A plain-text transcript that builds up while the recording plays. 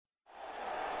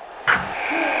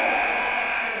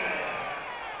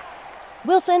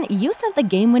Wilson, you sent the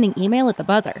game-winning email at the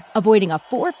buzzer, avoiding a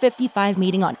 4:55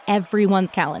 meeting on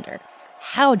everyone's calendar.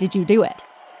 How did you do it?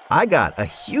 I got a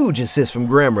huge assist from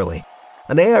Grammarly,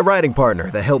 an AI writing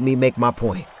partner that helped me make my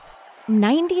point.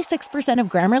 96% of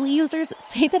Grammarly users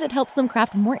say that it helps them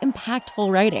craft more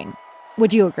impactful writing.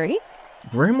 Would you agree?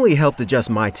 Grammarly helped adjust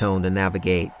my tone to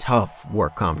navigate tough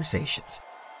work conversations.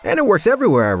 And it works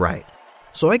everywhere I write,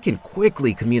 so I can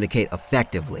quickly communicate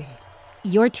effectively.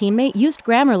 Your teammate used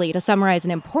Grammarly to summarize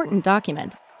an important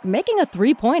document, making a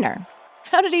 3-pointer.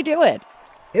 How did he do it?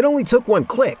 It only took one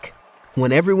click.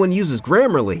 When everyone uses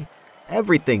Grammarly,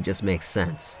 everything just makes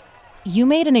sense. You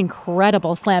made an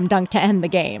incredible slam dunk to end the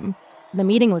game. The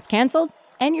meeting was canceled,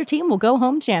 and your team will go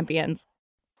home champions.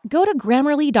 Go to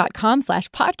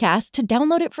Grammarly.com/podcast to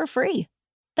download it for free.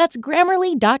 That's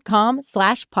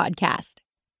Grammarly.com/podcast.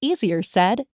 Easier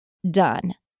said,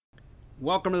 done.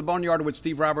 Welcome to the Boneyard with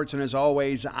Steve Robertson. As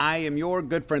always, I am your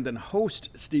good friend and host,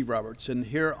 Steve Robertson,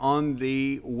 here on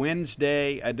the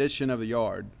Wednesday edition of The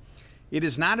Yard. It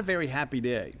is not a very happy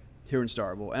day here in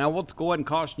Starkville, and I will go ahead and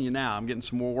caution you now. I'm getting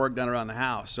some more work done around the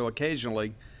house, so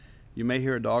occasionally you may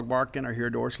hear a dog barking or hear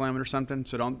a door slamming or something,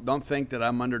 so don't think that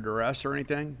I'm under duress or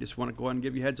anything. Just want to go ahead and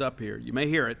give you a heads up here. You may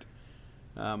hear it.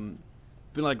 Been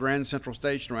like Grand Central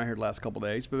Station around here the last couple of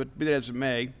days, but be that as it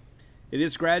may, it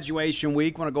is graduation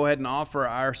week. I want to go ahead and offer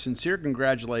our sincere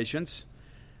congratulations,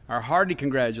 our hearty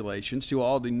congratulations to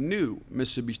all the new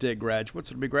Mississippi State graduates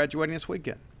that will be graduating this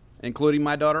weekend, including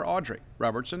my daughter Audrey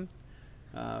Robertson,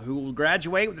 who will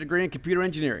graduate with a degree in computer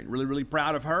engineering. Really, really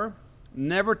proud of her.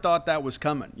 Never thought that was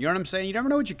coming. You know what I'm saying? You never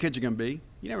know what your kids are going to be.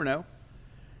 You never know.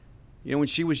 You know, when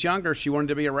she was younger, she wanted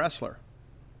to be a wrestler.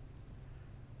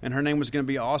 And her name was going to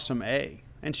be Awesome A.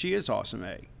 And she is Awesome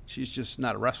A. She's just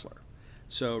not a wrestler.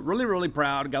 So really, really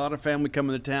proud. Got a lot of family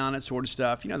coming to town, that sort of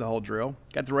stuff. You know the whole drill.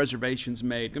 Got the reservations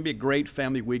made. Going to be a great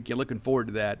family weekend. Looking forward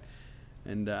to that.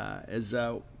 And as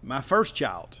my first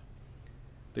child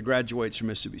that graduates from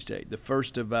Mississippi State, the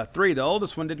first of three. The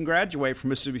oldest one didn't graduate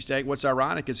from Mississippi State. What's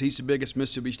ironic is he's the biggest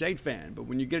Mississippi State fan. But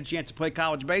when you get a chance to play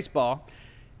college baseball,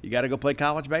 you got to go play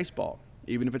college baseball,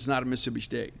 even if it's not at Mississippi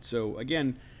State. So,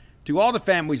 again, to all the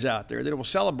families out there that will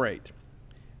celebrate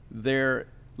their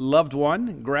loved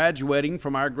one graduating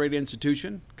from our great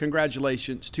institution,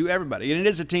 congratulations to everybody. And it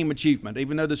is a team achievement,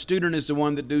 even though the student is the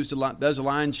one that does the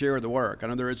lion's share of the work. I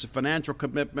know there is a financial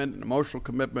commitment, an emotional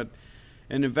commitment,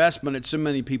 an investment that so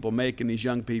many people make in these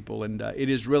young people, and it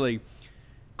is really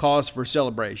cause for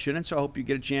celebration, and so I hope you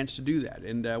get a chance to do that.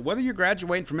 And whether you're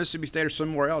graduating from Mississippi State or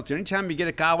somewhere else, anytime you get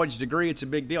a college degree, it's a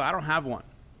big deal. I don't have one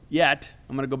yet.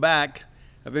 I'm going to go back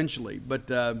eventually, but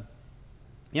the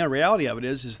reality of it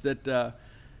is that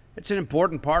it's an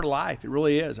important part of life. It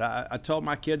really is. I told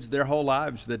my kids their whole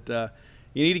lives that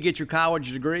you need to get your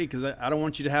college degree because I don't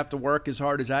want you to have to work as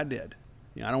hard as I did.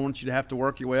 I don't want you to have to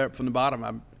work your way up from the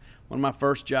bottom. One of my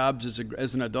first jobs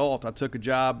as an adult, I took a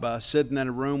job sitting in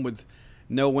a room with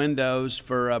no windows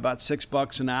for about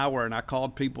 $6 an hour, and I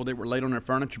called people that were late on their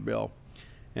furniture bill,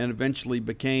 and eventually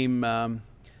became a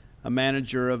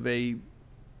manager of a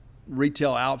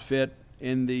retail outfit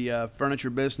in the furniture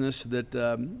business that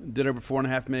did over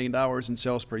 $4.5 million in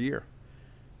sales per year.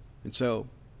 And so,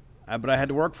 but I had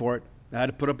to work for it. I had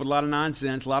to put up with a lot of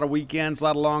nonsense, a lot of weekends, a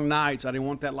lot of long nights. I didn't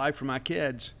want that life for my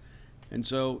kids. And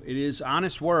so it is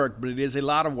honest work, but it is a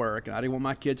lot of work, and I didn't want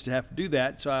my kids to have to do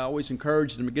that, so I always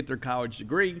encouraged them to get their college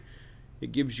degree.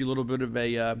 It gives you a little bit of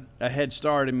a head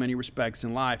start in many respects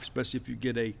in life, especially if you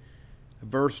get a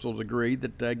versatile degree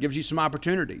that gives you some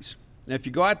opportunities. Now, if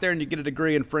you go out there and you get a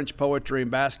degree in French poetry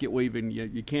and basket weaving,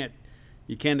 you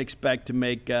can't expect to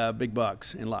make big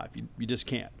bucks in life. You just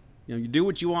can't. You do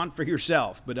what you want for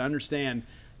yourself, but understand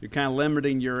you're kind of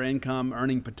limiting your income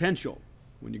earning potential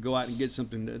when you go out and get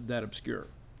something that obscure.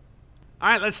 All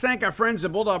right, let's thank our friends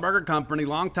at Bulldog Burger Company,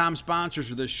 longtime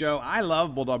sponsors of this show. I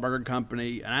love Bulldog Burger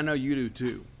Company, and I know you do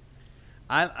too.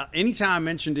 Anytime I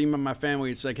mention to my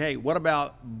family, it's like, hey, what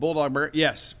about Bulldog Burger?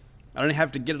 Yes. I don't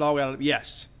have to get it all out of it.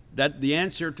 Yes. The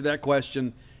answer to that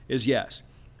question is yes.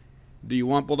 Do you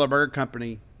want Bulldog Burger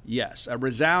Company? Yes. A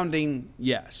resounding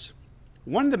yes.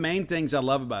 One of the main things I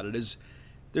love about it is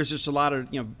there's just a lot of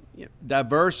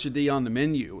diversity on the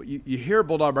menu. You hear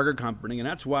Bulldog Burger Company, and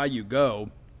that's why you go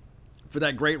for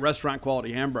that great restaurant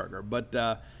quality hamburger. But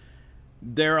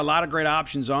there are a lot of great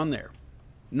options on there,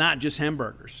 not just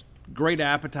hamburgers. Great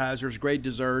appetizers, great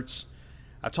desserts.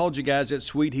 I told you guys that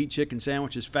sweet heat chicken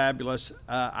sandwich is fabulous.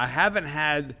 I haven't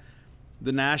had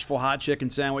the Nashville hot chicken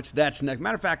sandwich. That's next.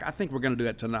 Matter of fact, I think we're going to do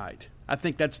that tonight. I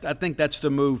think that's the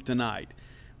move tonight.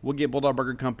 We'll get Bulldog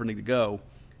Burger Company to go.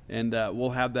 And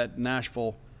we'll have that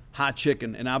Nashville hot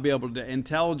chicken, and I'll be able to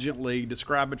intelligently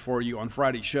describe it for you on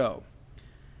Friday's show.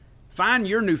 Find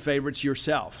your new favorites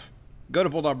yourself. Go to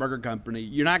Bulldog Burger Company.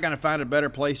 You're not going to find a better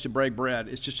place to break bread.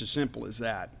 It's just as simple as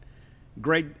that.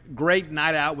 Great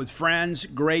night out with friends,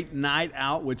 great night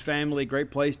out with family, great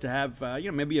place to have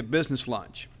maybe a business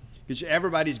lunch, because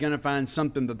everybody's going to find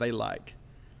something that they like.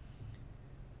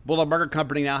 Bulldog Burger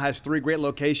Company now has 3 great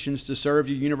locations to serve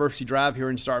you. University Drive here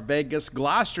in Star Vegas,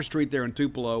 Gloucester Street there in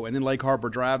Tupelo, and then Lake Harbor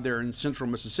Drive there in central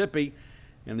Mississippi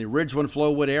in the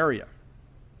Ridgeland-Flowood area.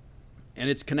 And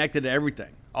it's connected to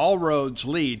everything. All roads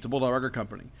lead to Bulldog Burger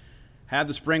Company. Have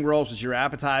the spring rolls as your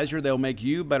appetizer. They'll make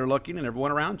you better looking and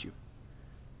everyone around you.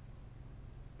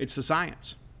 It's the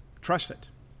science. Trust it.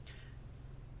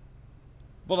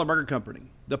 Bulldog Burger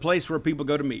Company, the place where people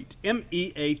go to meet.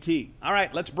 M-E-A-T. All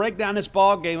right, let's break down this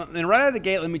ball game. And right out of the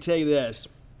gate, let me tell you this.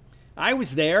 I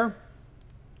was there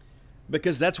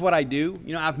because that's what I do.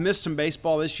 I've missed some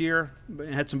baseball this year.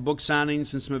 Had some book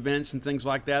signings and some events and things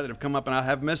like that have come up, and I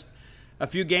have missed a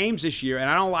few games this year, and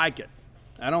I don't like it.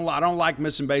 I don't like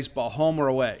missing baseball, home or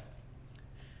away,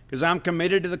 because I'm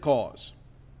committed to the cause.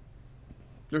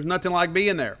 There's nothing like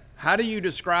being there. How do you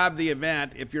describe the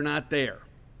event if you're not there?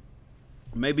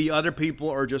 Maybe other people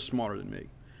are just smarter than me.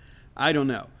 I don't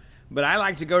know. But I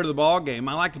like to go to the ball game.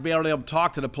 I like to be able to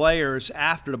talk to the players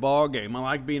after the ball game. I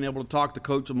like being able to talk to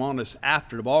Coach Lamonis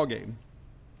after the ball game.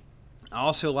 I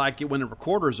also like it when the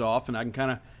recorder's off and I can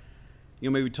kind of,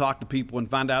 maybe talk to people and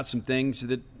find out some things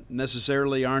that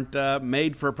necessarily aren't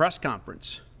made for a press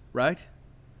conference, right?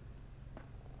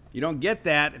 You don't get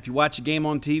that if you watch a game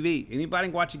on TV. Anybody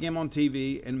can watch a game on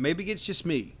TV, and maybe it's just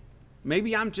me.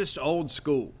 Maybe I'm just old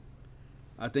school.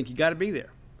 I think you got to be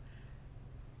there.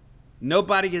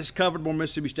 Nobody has covered more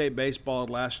Mississippi State baseball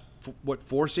the last,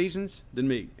 4 seasons than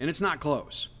me, and it's not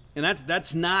close. And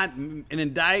that's not an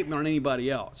indictment on anybody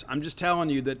else. I'm just telling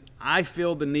you that I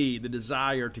feel the need, the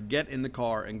desire to get in the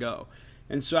car and go.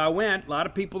 And so I went. A lot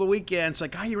of people the weekend. It's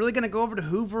like, are you really going to go over to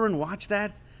Hoover and watch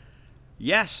that?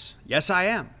 Yes, I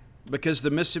am. Because the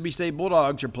Mississippi State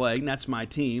Bulldogs are playing. That's my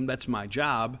team. That's my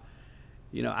job.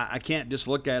 I can't just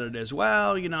look at it as,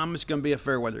 I'm just going to be a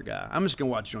fair weather guy. I'm just going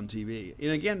to watch it on TV.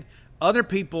 And again, other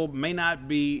people may not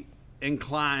be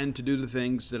inclined to do the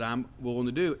things that I'm willing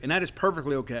to do, and that is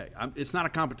perfectly okay. It's not a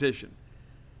competition.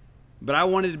 But I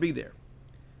wanted to be there.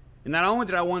 And not only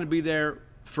did I want to be there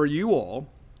for you all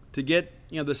to get,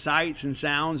 the sights and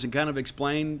sounds and kind of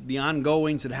explain the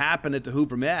ongoings that happened at the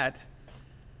Hoover Met,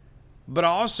 but I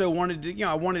also wanted to,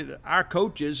 I wanted our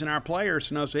coaches and our players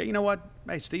to know, say, you know what?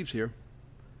 Hey, Steve's here.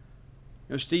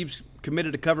 Steve's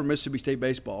committed to cover Mississippi State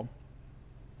baseball.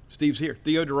 Steve's here.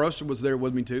 Theo DeRosa was there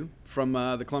with me, too, from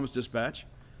the Columbus Dispatch.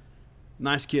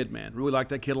 Nice kid, man. Really liked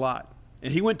that kid a lot.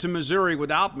 And he went to Missouri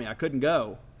without me. I couldn't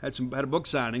go. Had a book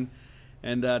signing.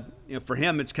 And, for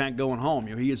him, it's kind of going home.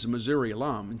 He is a Missouri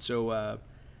alum. And so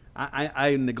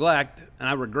I neglect and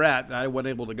I regret that I wasn't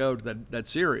able to go to that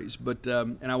series. But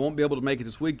and I won't be able to make it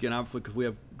this weekend, obviously, because we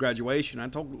have graduation. I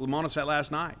told Lamonis that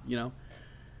last night,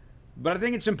 But I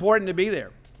think it's important to be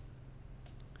there.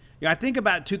 I think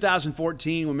about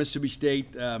 2014 when Mississippi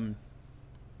State went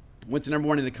to number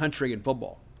 1 in the country in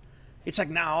football. It's like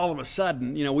now all of a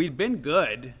sudden, we've been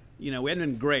good. We hadn't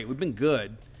been great. We've been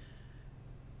good.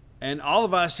 And all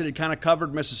of us that had kind of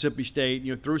covered Mississippi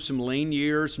State, through some lean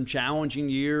years, some challenging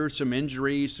years, some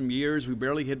injuries, some years we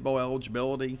barely hit bowl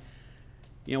eligibility,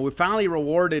 we're finally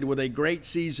rewarded with a great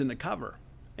season to cover.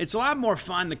 It's a lot more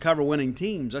fun to cover winning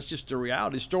teams. That's just the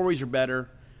reality. The stories are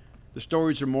better. The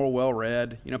stories are more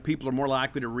well-read. People are more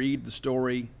likely to read the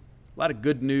story. A lot of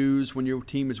good news when your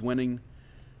team is winning.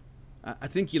 I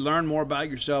think you learn more about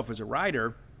yourself as a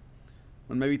writer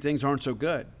when maybe things aren't so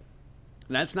good.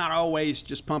 And that's not always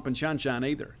just pump and sunshine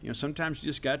either. Sometimes you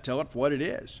just got to tell it for what it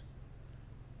is.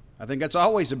 I think that's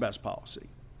always the best policy.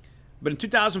 But in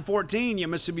 2014,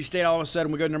 Mississippi State, all of a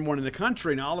sudden, we go number 1 in the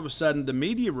country, and all of a sudden the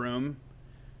media room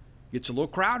gets a little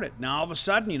crowded. Now, all of a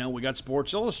sudden, we got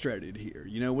Sports Illustrated here.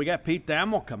 We got Pete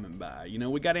Thamel coming by.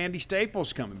 We got Andy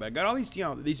Staples coming by. Got all these,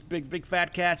 these big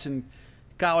fat cats in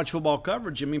college football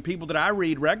coverage. people that I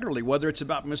read regularly, whether it's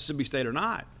about Mississippi State or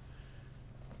not.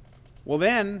 Well,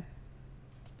 then,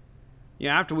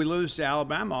 after we lose to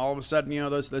Alabama, all of a sudden,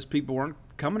 those people weren't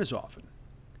coming as often.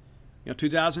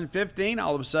 2015,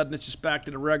 all of a sudden, it's just back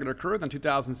to the regular crew. Then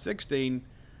 2016,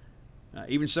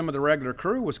 even some of the regular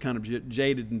crew was kind of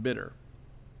jaded and bitter.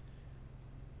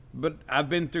 But I've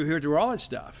been through all that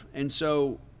stuff. And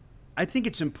so I think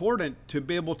it's important to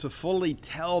be able to fully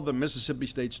tell the Mississippi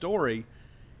State story,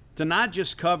 to not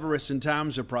just cover us in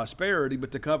times of prosperity,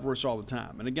 but to cover us all the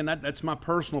time. And again, that's my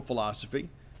personal philosophy.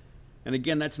 And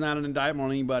again, that's not an indictment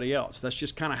on anybody else. That's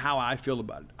just kind of how I feel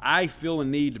about it. I feel a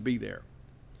need to be there.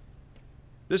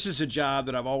 This is a job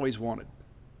that I've always wanted,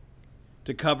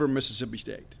 to cover Mississippi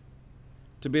State,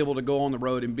 to be able to go on the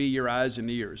road and be your eyes and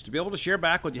ears, to be able to share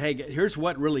back with you, hey, here's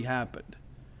what really happened.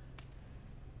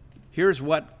 Here's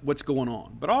what's going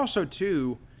on. But also,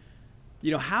 too,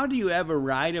 how do you ever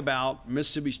write about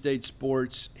Mississippi State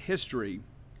sports history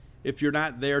if you're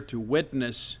not there to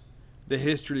witness the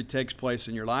history that takes place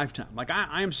in your lifetime? Like,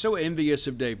 I am so envious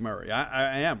of Dave Murray.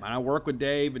 I am. I work with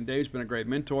Dave, and Dave's been a great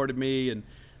mentor to me. And,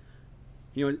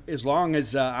 as long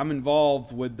as I'm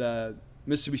involved with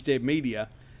Mississippi State media,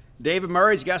 David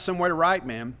Murray's got somewhere to write,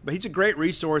 man. But he's a great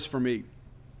resource for me.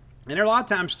 And there are a lot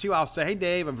of times, too, I'll say, hey,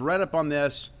 Dave, I've read up on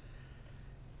this.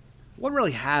 What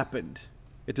really happened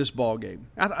at this ball game?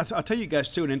 I'll tell you guys,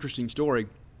 too, an interesting story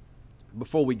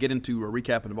before we get into a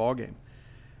recap of the ball game.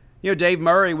 Dave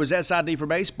Murray was SID for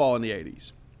baseball in the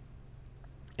 80s.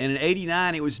 And in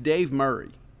 89, it was Dave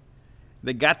Murray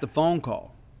that got the phone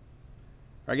call.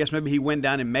 Or I guess maybe he went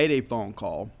down and made a phone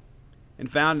call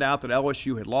and found out that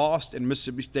LSU had lost and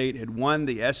Mississippi State had won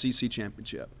the SEC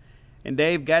championship. And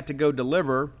Dave got to go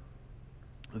deliver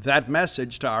that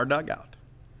message to our dugout,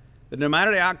 that no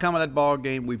matter the outcome of that ball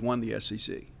game, we've won the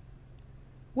SEC.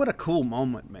 What a cool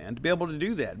moment, man, to be able to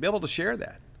do that, to be able to share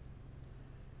that.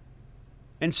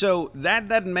 And so that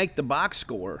doesn't make the box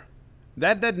score.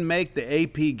 That doesn't make the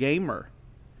AP gamer.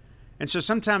 And so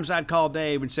sometimes I'd call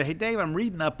Dave and say, hey, Dave, I'm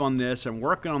reading up on this. I'm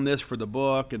working on this for the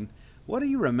book. And what do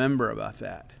you remember about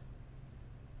that?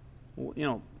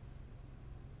 Well,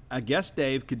 I guess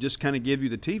Dave could just kind of give you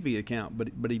the TV account,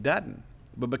 but he doesn't.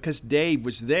 But because Dave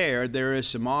was there is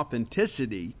some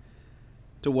authenticity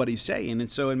to what he's saying. And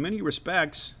so in many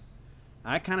respects,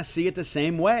 I kind of see it the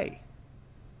same way.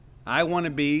 I want to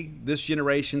be this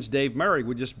generation's Dave Murray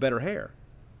with just better hair.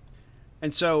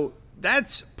 And so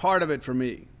that's part of it for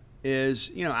me is,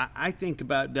 I think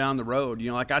about down the road,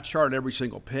 like I chart every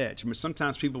single pitch. I mean,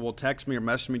 sometimes people will text me or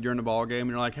message me during the ball game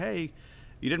and they're like, hey,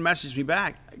 you didn't message me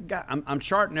back. I'm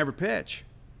charting every pitch.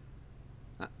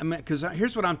 I mean, because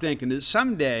here's what I'm thinking is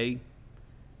someday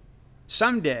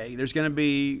there's going to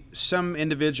be some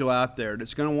individual out there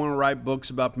that's going to want to write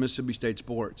books about Mississippi State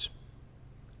sports.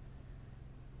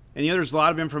 And, there's a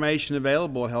lot of information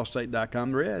available at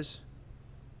hellstate.com. There is.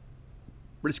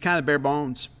 But it's kind of bare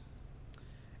bones.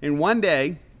 And one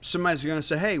day, somebody's going to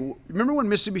say, hey, remember when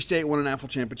Mississippi State won a national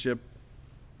championship?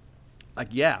 Like,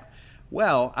 yeah.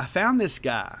 Well, I found this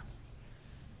guy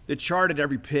that charted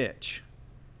every pitch,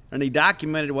 and he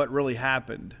documented what really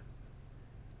happened.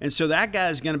 And so that guy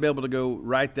is going to be able to go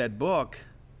write that book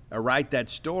or write that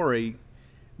story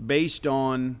based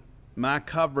on my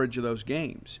coverage of those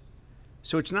games.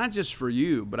 So it's not just for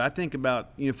you, but I think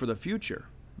about, for the future.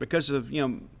 Because of,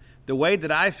 the way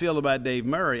that I feel about Dave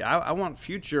Murray, I want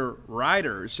future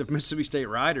writers of Mississippi State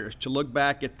writers to look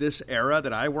back at this era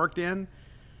that I worked in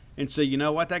and say, you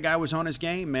know what, that guy was on his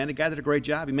game, man. The guy did a great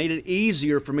job. He made it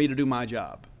easier for me to do my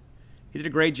job. He did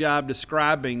a great job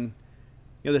describing,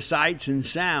 the sights and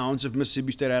sounds of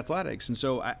Mississippi State athletics. And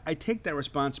so I take that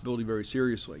responsibility very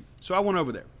seriously. So I went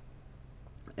over there.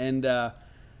 And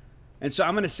so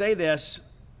I'm going to say this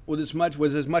with as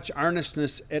much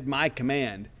earnestness at my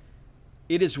command.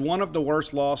 It is one of the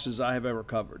worst losses I have ever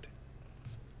covered.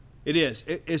 It is.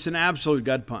 It's an absolute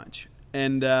gut punch.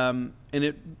 And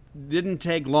it didn't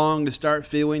take long to start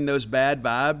feeling those bad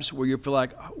vibes where you feel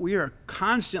like we are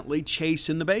constantly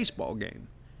chasing the baseball game.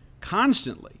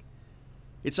 Constantly.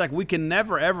 It's like we can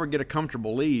never, ever get a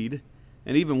comfortable lead.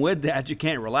 And even with that, you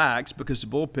can't relax because the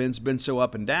bullpen's been so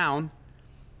up and down.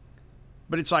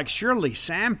 But it's like, surely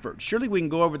we can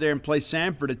go over there and play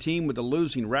Samford, a team with a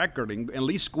losing record, and at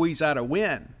least squeeze out a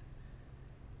win.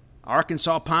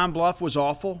 Arkansas Pine Bluff was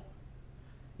awful.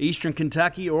 Eastern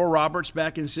Kentucky, Oral Roberts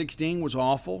back in 2016 was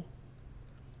awful.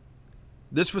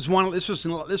 This was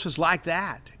like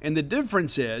that. And the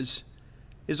difference is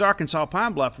Arkansas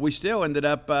Pine Bluff, we still ended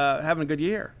up having a good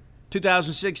year.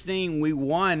 2016, we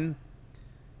won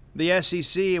the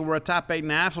SEC, and we're a top 8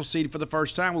 national seed for the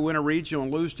first time. We win a regional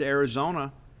and lose to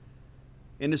Arizona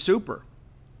in the Super.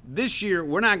 This year,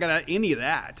 we're not going to any of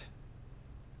that.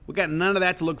 We got none of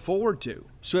that to look forward to.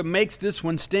 So it makes this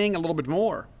one sting a little bit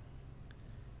more.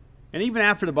 And even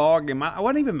after the ball game, I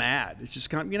wasn't even mad. It's just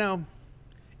kind of,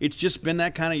 it's just been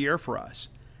that kind of year for us.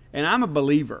 And I'm a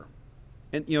believer,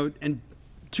 and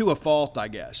to a fault, I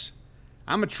guess.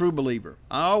 I'm a true believer.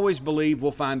 I always believe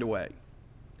we'll find a way.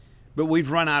 But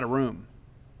we've run out of room.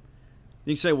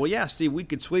 You can say, well, yeah, Steve, we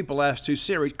could sweep the last 2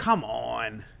 series. Come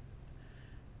on.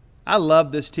 I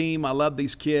love this team. I love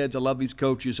these kids. I love these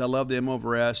coaches. I love the M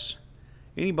over S.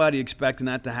 Anybody expecting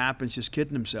that to happen is just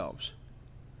kidding themselves.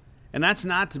 And that's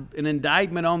not an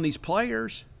indictment on these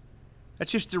players.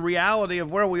 That's just the reality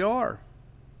of where we are.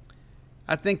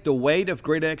 I think the weight of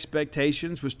great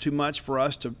expectations was too much for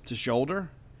us to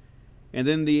shoulder. And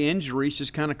then the injuries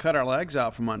just kind of cut our legs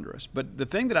out from under us. But the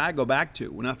thing that I go back to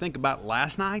when I think about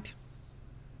last night,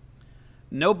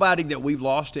 nobody that we've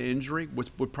lost to injury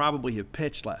would probably have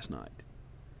pitched last night.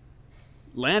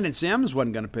 Landon Sims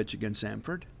wasn't going to pitch against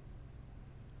Samford.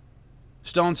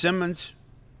 Stone Simmons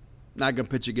not going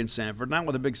to pitch against Samford. Not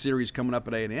with a big series coming up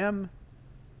at A&M.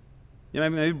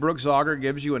 Maybe Brooks Auger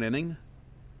gives you an inning.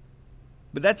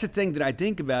 But that's the thing that I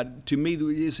think about, to me,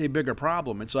 is a bigger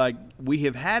problem. It's like we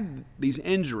have had these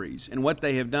injuries, and what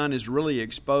they have done is really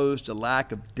exposed a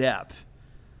lack of depth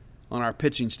on our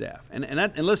pitching staff. And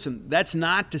listen, that's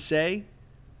not to say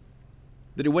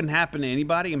that it wouldn't happen to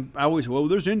anybody. And I always,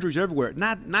 there's injuries everywhere.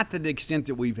 Not to the extent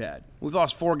that we've had. We've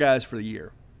lost 4 guys for the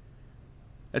year.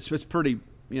 That's pretty,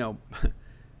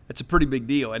 it's a pretty big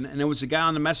deal. And there was a guy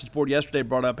on the message board yesterday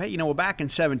brought up, hey, well, back in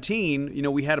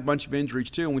 2017, we had a bunch of injuries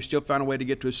too, and we still found a way to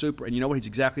get to a super. And you know what? He's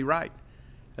exactly right.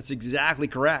 That's exactly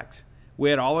correct. We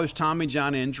had all those Tommy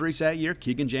John injuries that year.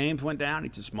 Keegan James went down.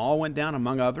 Ethan Small went down,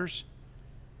 among others.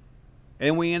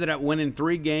 And we ended up winning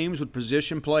 3 games with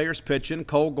position players pitching.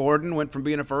 Cole Gordon went from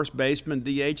being a first baseman,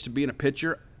 DH, to being a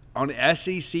pitcher on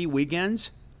SEC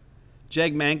weekends.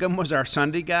 Jake Mangum was our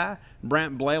Sunday guy.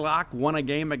 Brent Blaylock won a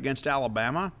game against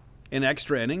Alabama in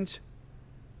extra innings.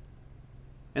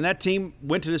 And that team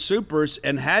went to the Supers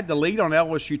and had the lead on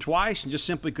LSU twice and just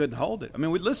simply couldn't hold it. I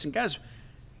mean, listen, guys,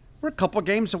 we're a couple of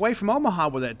games away from Omaha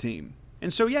with that team.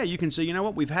 And so, yeah, you can say, you know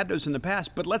what, we've had those in the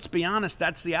past. But let's be honest,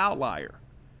 that's the outlier.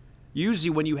 Usually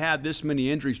when you have this many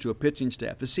injuries to a pitching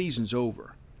staff, the season's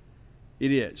over.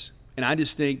 It is. And I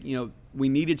just think, we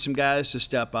needed some guys to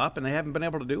step up, and they haven't been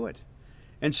able to do it.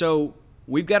 And so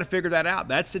we've got to figure that out.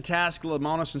 That's the task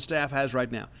Lemonis and staff has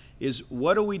right now, is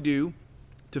what do we do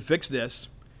to fix this?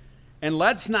 And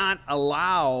let's not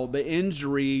allow the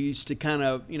injuries to kind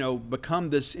of,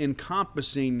 become this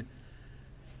encompassing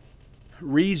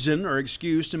reason or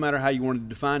excuse, no matter how you want to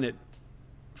define it,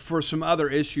 for some other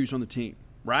issues on the team,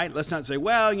 right? Let's not say,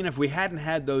 if we hadn't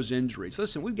had those injuries.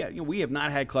 Listen, we have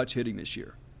not had clutch hitting this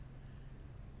year.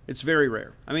 It's very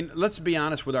rare. I mean, let's be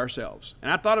honest with ourselves.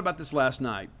 And I thought about this last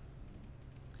night.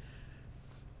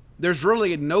 There's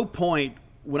really no point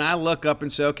when I look up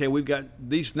and say, okay, we've got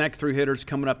these next 3 hitters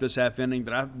coming up this half inning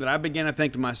that I begin to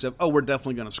think to myself, we're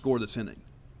definitely going to score this inning.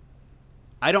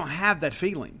 I don't have that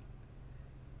feeling.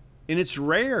 And it's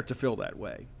rare to feel that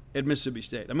way at Mississippi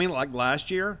State. I mean, like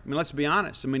last year, let's be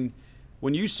honest.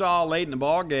 When you saw late in the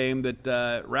ball game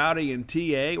that Rowdy and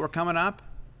TA were coming up,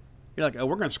 you're like,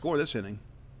 we're going to score this inning.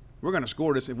 We're going to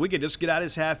score this. If we could just get out of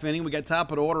this half inning, we got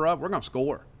top of the order up, we're going to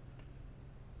score.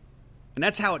 And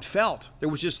that's how it felt. There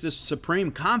was just this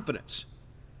supreme confidence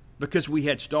because we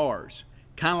had stars.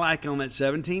 Kind of like on that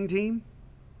 17 team.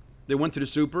 They went to the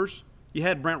Supers. You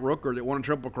had Brent Rooker that won a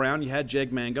Triple Crown. You had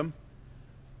Jake Mangum.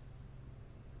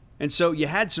 And so you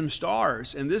had some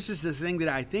stars. And this is the thing that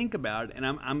I think about. And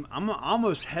I'm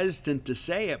almost hesitant to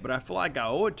say it, but I feel like I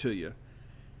owe it to you.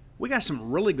 We got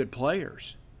some really good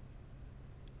players.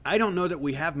 I don't know that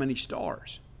we have many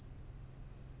stars.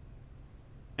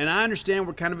 And I understand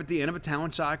we're kind of at the end of a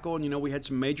talent cycle, and, we had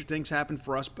some major things happen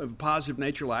for us of a positive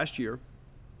nature last year.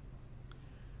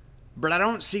 But I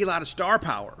don't see a lot of star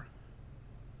power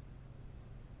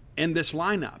in this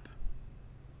lineup.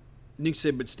 And you can say,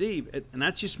 but Steve, and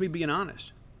that's just me being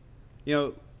honest.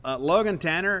 Logan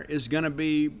Tanner is going to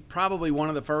be probably one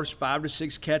of the first 5 to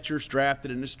 6 catchers drafted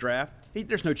in this draft.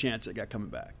 There's no chance that guy coming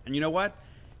back. And you know what?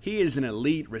 He is an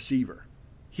elite receiver.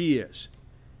 He is.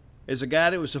 As a guy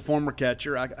that was a former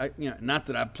catcher, not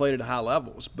that I've played at high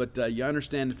levels, but you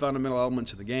understand the fundamental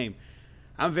elements of the game.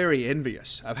 I'm very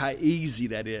envious of how easy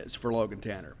that is for Logan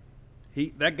Tanner.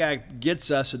 That guy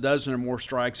gets us a dozen or more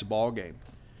strikes a ball game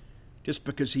just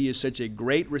because he is such a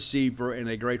great receiver and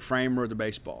a great framer of the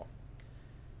baseball.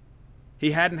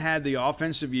 He hadn't had the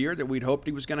offensive year that we'd hoped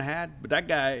he was going to have, but that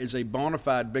guy is a bona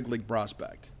fide big league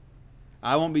prospect.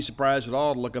 I won't be surprised at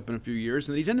all to look up in a few years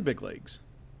and he's in the big leagues.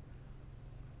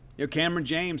 Cameron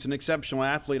James, an exceptional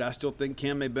athlete. I still think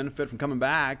Cam may benefit from coming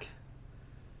back.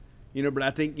 But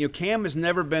I think, Cam has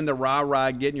never been the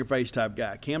rah-rah, get-in-your-face type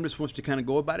guy. Cam just wants to kind of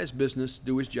go about his business,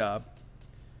 do his job.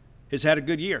 Has had a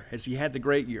good year. Has he had the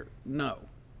great year? No.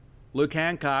 Luke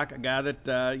Hancock, a guy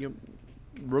that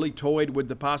really toyed with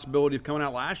the possibility of coming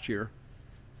out last year.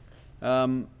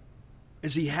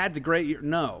 Has he had the great year?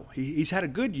 No. He's had a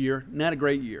good year, not a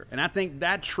great year. And I think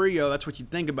that trio, that's what you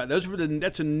think about.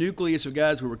 That's a nucleus of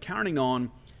guys who were counting on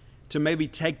to maybe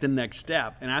take the next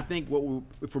step. And I think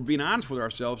if we're being honest with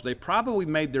ourselves, they probably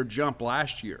made their jump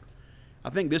last year. I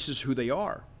think this is who they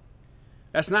are.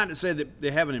 That's not to say that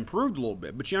they haven't improved a little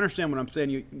bit, but you understand what I'm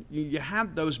saying. You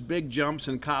have those big jumps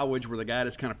in college where the guy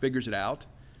just kind of figures it out.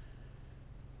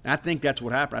 And I think that's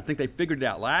what happened. I think they figured it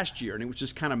out last year, and it was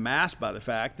just kind of masked by the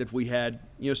fact that we had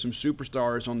some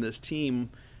superstars on this team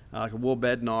like Will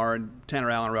Bednar and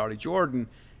Tanner Allen and Rowdy Jordan.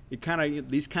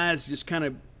 These guys just kind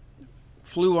of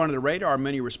flew under the radar in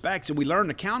many respects, and we learned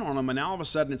to count on them, and now all of a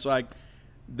sudden it's like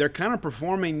they're kind of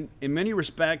performing in many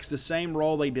respects the same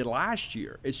role they did last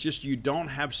year. It's just you don't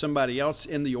have somebody else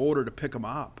in the order to pick them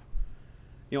up.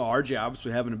 RJ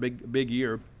obviously having a big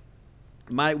year,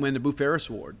 might win the Boo Ferris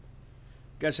Award.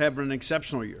 Guy's having an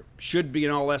exceptional year. Should be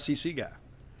an all-SEC guy.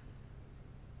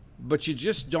 But you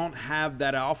just don't have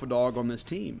that alpha dog on this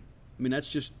team. I mean,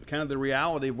 that's just kind of the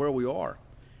reality of where we are.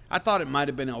 I thought it might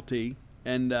have been LT.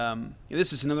 And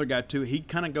this is another guy, too. He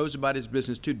kind of goes about his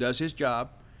business, too, does his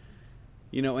job.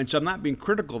 And so I'm not being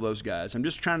critical of those guys. I'm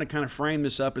just trying to kind of frame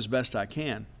this up as best I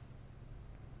can.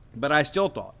 But I still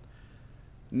thought,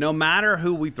 no matter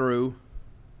who we threw,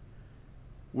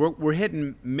 we're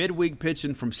hitting midweek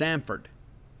pitching from Samford.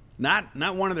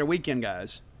 Not one of their weekend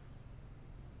guys.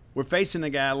 We're facing a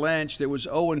guy, Lynch, that was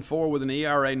 0-4 with an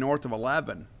ERA north of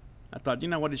 11. I thought, you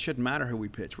know what, it shouldn't matter who we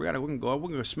pitch. We're gonna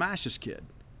go smash this kid.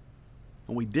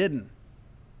 And we didn't.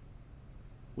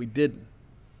 We didn't.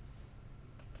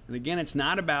 And again, it's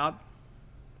not about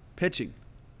pitching.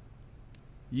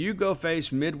 You go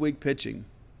face midweek pitching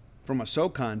from a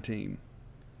SoCon team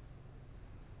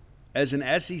as an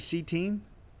SEC team,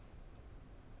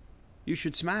 you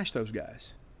should smash those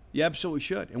guys. You absolutely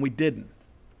should, and we didn't.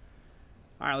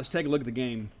 All right, let's take a look at the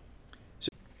game.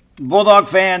 Bulldog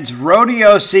fans,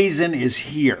 rodeo season is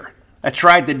here. That's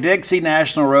right, the Dixie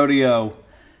National Rodeo.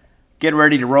 Get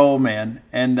ready to roll, man.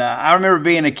 And I remember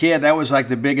being a kid, that was like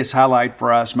the biggest highlight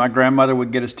for us. My grandmother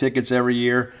would get us tickets every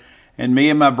year, and me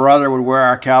and my brother would wear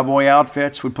our cowboy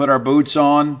outfits. We'd put our boots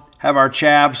on, have our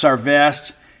chaps, our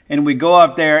vest, and we'd go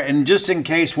up there, and just in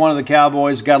case one of the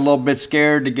cowboys got a little bit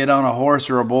scared to get on a horse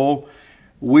or a bull,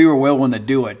 we were willing to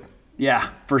do it. Yeah,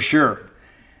 for sure.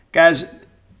 Guys,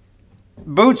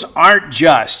 boots aren't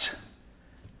just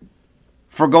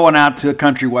for going out to a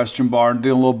country western bar and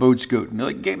doing a little boot scooting.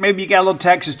 Maybe you got a little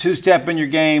Texas two-step in your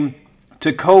game.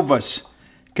 Tecovas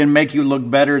can make you look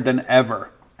better than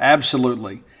ever.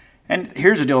 Absolutely. And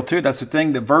here's the deal, too. That's the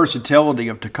thing, the versatility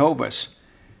of Tecovas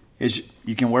is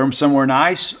you can wear them somewhere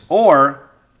nice, or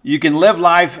you can live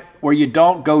life where you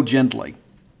don't go gently.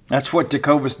 That's what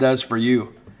Tecovas does for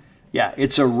you. Yeah,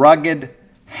 it's a rugged,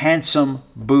 handsome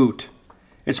boot.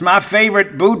 It's my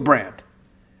favorite boot brand,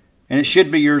 and it should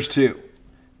be yours too.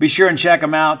 Be sure and check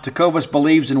them out. Tecovas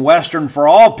believes in Western for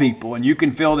all people, and you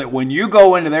can feel that when you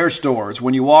go into their stores.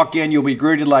 When you walk in, you'll be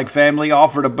greeted like family,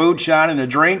 offered a boot shine and a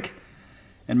drink,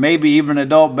 and maybe even an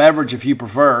adult beverage if you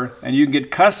prefer, and you can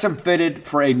get custom fitted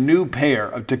for a new pair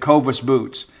of Tecovas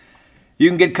boots. You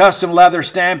can get custom leather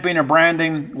stamping or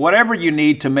branding, whatever you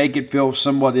need to make it feel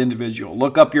somewhat individual.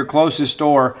 Look up your closest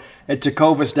store at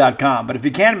tecovas.com. But if you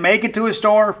can't make it to a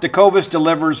store, Tecovas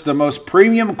delivers the most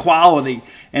premium quality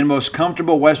and most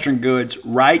comfortable Western goods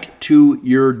right to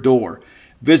your door.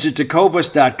 Visit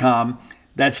tecovas.com.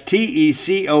 That's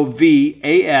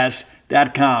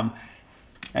TECOVAS.com.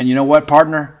 And you know what,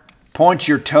 partner? Point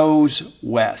your toes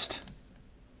west.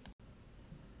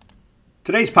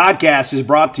 Today's podcast is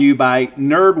brought to you by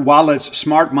NerdWallet's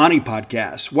Smart Money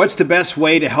Podcast. What's the best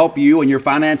way to help you and your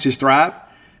finances thrive?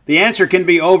 The answer can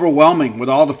be overwhelming with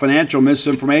all the financial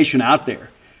misinformation out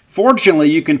there. Fortunately,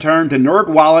 you can turn to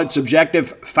NerdWallet's objective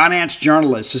finance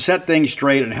journalists to set things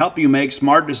straight and help you make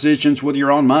smart decisions with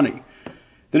your own money.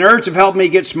 The nerds have helped me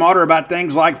get smarter about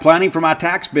things like planning for my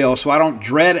tax bill so I don't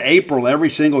dread April every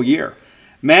single year,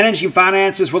 managing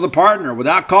finances with a partner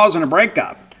without causing a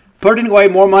breakup, putting away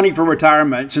more money for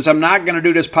retirement since I'm not going to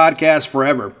do this podcast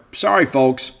forever. Sorry,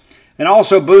 folks. And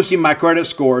also boosting my credit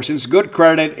score since good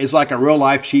credit is like a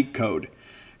real-life cheat code.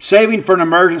 Saving for an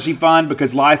emergency fund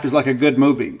because life is like a good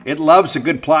movie. It loves a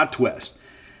good plot twist.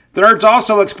 The nerds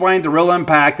also explain the real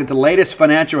impact that the latest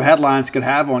financial headlines could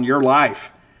have on your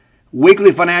life.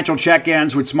 Weekly financial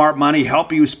check-ins with Smart Money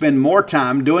help you spend more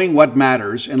time doing what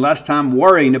matters and less time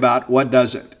worrying about what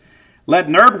doesn't. Let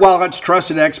NerdWallet's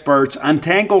trusted experts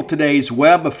untangle today's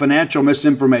web of financial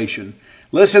misinformation.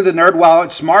 Listen to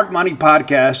NerdWallet's Smart Money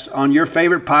Podcast on your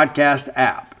favorite podcast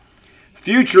app.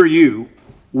 Future you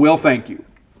will thank you.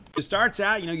 It starts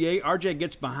out, RJ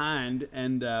gets behind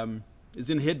and is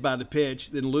then hit by the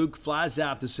pitch. Then Luke flies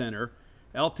out to center.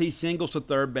 LT singles to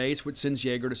third base, which sends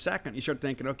Yeager to second. You start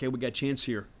thinking, okay, we got a chance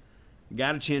here.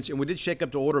 got a chance, and we did shake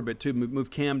up the order a bit too, move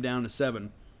Cam down to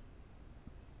 7.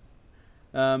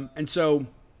 And so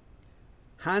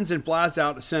Hines then flies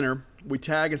out to center. We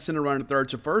tag a center runner to third.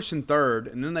 So first and third,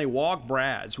 and then they walk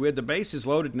Brad. So we had the bases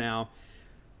loaded now.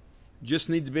 Just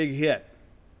need the big hit.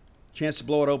 Chance to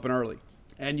blow it open early.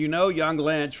 And young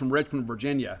Lynch from Richmond,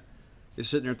 Virginia is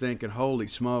sitting there thinking, holy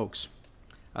smokes.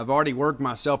 I've already worked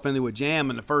myself into a jam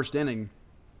in the first inning.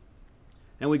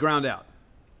 And we ground out.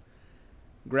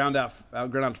 Ground out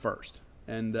to first.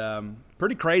 And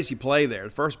pretty crazy play there.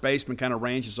 The first baseman kind of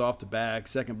ranges off the bag.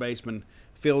 Second baseman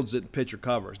fields it and pitcher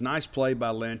covers. Nice play by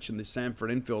Lynch in the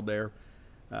Samford infield there.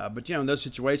 But, in those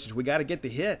situations, we got to get the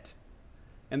hit.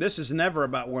 And this is never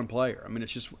about one player. I mean,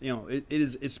 it's just,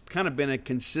 it's kind of been a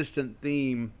consistent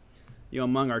theme,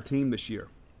 among our team this year.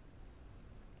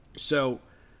 So,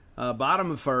 bottom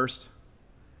of first,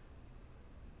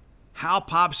 Hal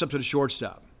pops up to the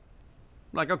shortstop.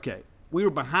 Like, okay, we were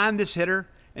behind this hitter,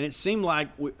 and it seemed like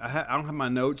I don't have my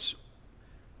notes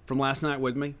from last night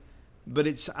with me, but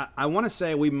I want to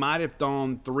say we might have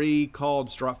thrown 4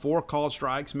 called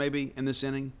strikes maybe in this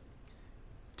inning.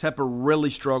 Tepper really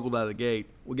struggled out of the gate.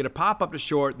 We get a pop up to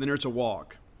short, then there's a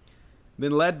walk.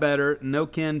 Then Ledbetter, no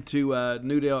kin to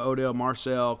Newdale, Odell,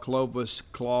 Marcel, Clovis,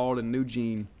 Claude, and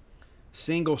Nugene,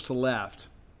 singles to left.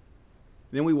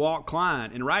 Then we walk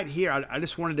Klein. And right here, I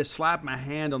just wanted to slap my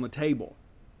hand on the table.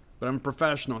 But I'm a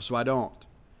professional, so I don't.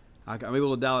 I'm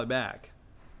able to dial it back.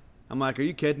 I'm like, are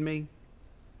you kidding me?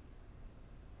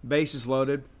 Bases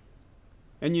loaded.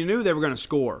 And you knew they were going to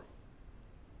score.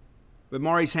 But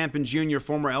Maurice Hampton Jr.,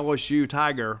 former LSU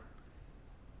Tiger,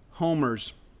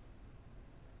 homers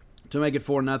to make it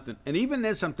 4-0. And even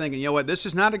this, I'm thinking, this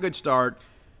is not a good start.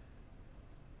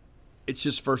 It's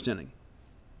just first inning.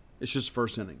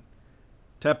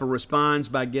 Tepper responds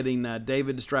by getting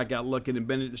David to strike out looking and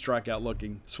Bennett to strike out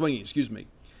swinging.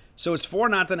 So it's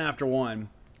 4-0 after 1.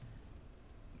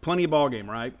 Plenty of ball game,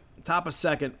 right? Top of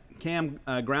second, Cam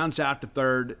grounds out to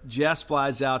third. Jess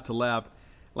flies out to left.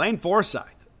 Lane Forsythe.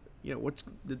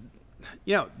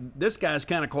 This guy's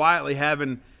kind of quietly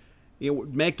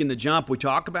making the jump we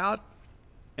talk about,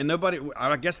 and nobody,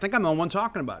 I think I'm the only one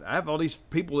talking about it. I have all these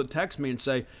people that text me and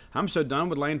say, I'm so done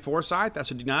with Lane Forsythe. I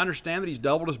said, do you not understand that he's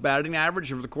doubled his batting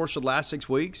average over the course of the last 6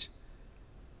 weeks?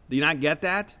 Do you not get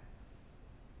that?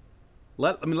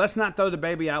 Let's not throw the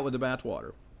baby out with the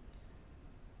bathwater.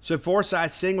 So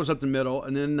Forsythe singles up the middle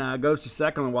and then goes to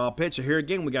second on a wild pitch. So here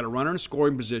again, we got a runner in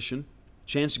scoring position,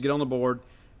 chance to get on the board.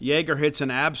 Yeager hits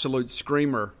an absolute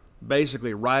screamer,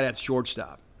 basically right at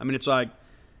shortstop. I mean, it's like,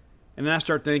 and then I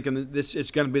start thinking that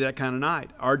it's going to be that kind of night.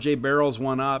 R.J. barrels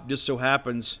one up, just so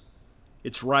happens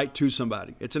it's right to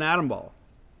somebody. It's an atom ball.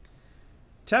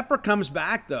 Tepper comes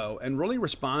back, though, and really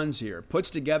responds here,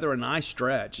 puts together a nice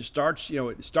stretch. It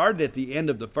started at the end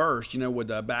of the first,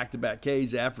 with back-to-back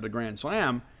Ks after the grand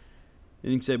slam.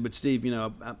 And you can say, but Steve,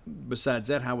 besides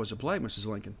that, how was the play, Mrs.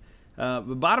 Lincoln?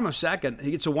 The bottom of second,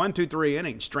 he gets a 1-2-3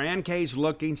 inning. Strand K's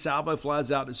looking, Salvo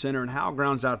flies out to center, and Hal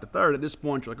grounds out to third. At this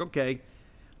point, you're like, okay,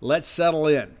 let's settle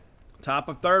in. Top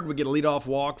of third, we get a leadoff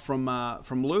walk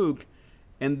from Luke,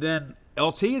 and then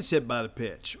LT is hit by the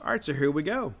pitch. All right, so here we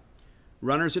go.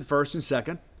 Runners at first and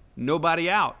second, nobody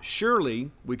out.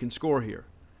 Surely we can score here.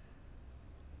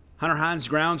 Hunter Hines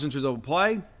grounds into the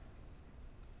play.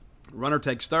 Runner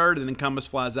takes third, and then Cumbus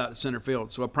flies out to center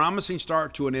field. So a promising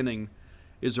start to an inning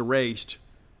is erased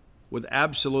with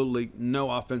absolutely no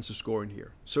offensive scoring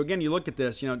here. So again, you look at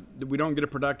this, we don't get a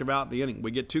productive out in the inning. We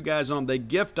get 2 guys on. They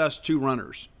gift us 2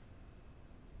 runners.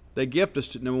 They gift us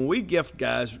 2. Now, when we gift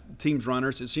guys, teams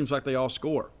runners, it seems like they all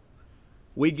score.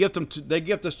 They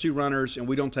gift us 2 runners, and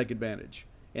we don't take advantage.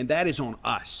 And that is on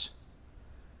us.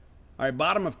 All right,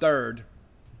 bottom of third.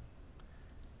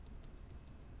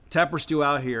 Tepper's still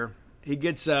out here. He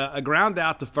gets a ground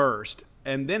out to first,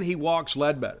 and then he walks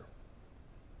Ledbetter.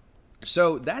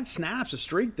 So that snaps a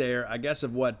streak there, I guess,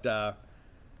 of what,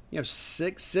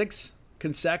 6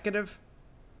 consecutive?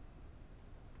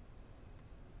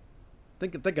 I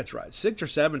think that's right. 6 or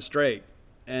 7 straight.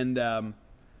 And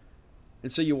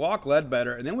so you walk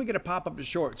Ledbetter, and then we get a pop-up to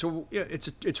short. So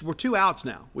we're 2 outs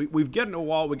now. We've gotten a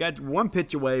wall. We got 1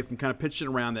 pitch away from kind of pitching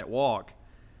around that walk.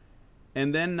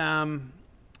 And then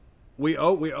we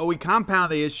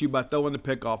compound the issue by throwing the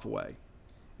pickoff away.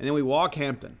 And then we walk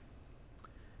Hampton.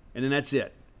 And then that's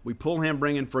it. We pull him,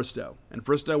 bring in Fristow. And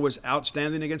Fristow was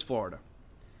outstanding against Florida.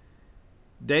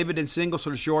 David in singles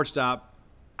for the shortstop.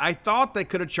 I thought they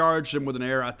could have charged him with an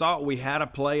error. I thought we had a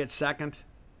play at second.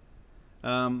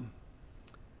 Now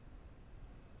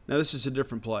this is a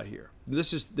different play here.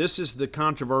 This is the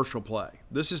controversial play.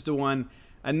 This is the one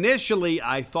initially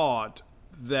I thought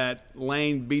that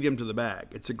Lane beat him to the bag.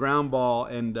 It's a ground ball,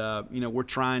 and we're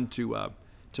trying to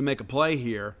make a play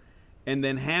here. And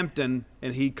then Hampton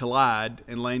and he collide,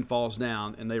 and Lane falls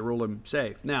down, and they rule him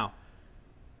safe. Now,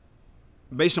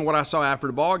 based on what I saw after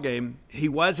the ball game, he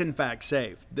was in fact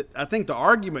safe. I think the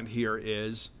argument here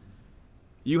is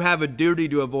you have a duty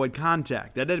to avoid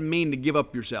contact. That doesn't mean to give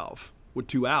up yourself with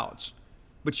 2 outs,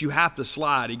 but you have to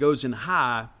slide. He goes in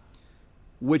high,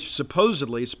 which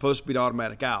supposedly is supposed to be an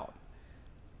automatic out.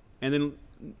 And then,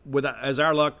 as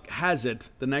our luck has it,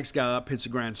 the next guy up hits a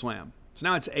grand slam. So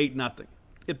now it's 8-0.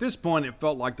 At this point, it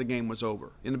felt like the game was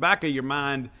over. In the back of your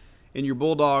mind, in your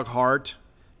Bulldog heart,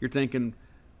 you're thinking,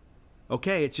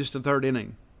 okay, it's just the third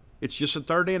inning. It's just the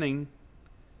third inning,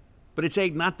 but it's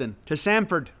 8-0 to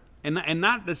Samford. And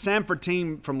not the Samford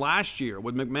team from last year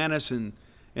with McManus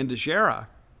and Teixeira.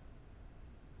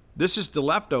 This is the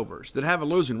leftovers that have a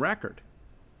losing record.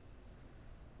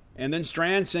 And then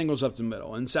Strand singles up the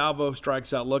middle, and Salvo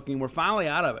strikes out looking. We're finally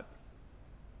out of it.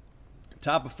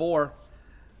 Top of 4.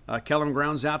 Kellum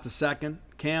grounds out to second.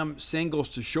 Cam singles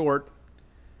to short.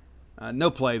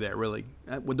 No play there, really.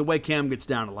 With the way Cam gets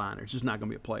down the line, there's just not going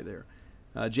to be a play there.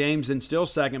 James then still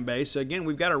second base. So, again,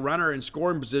 we've got a runner in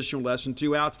scoring position with less than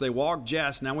 2 outs. They walk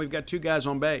Jess. Now we've got 2 guys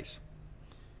on base.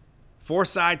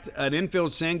 Forsythe, an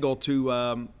infield single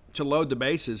to load the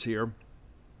bases here.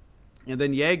 And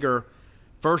then Yeager,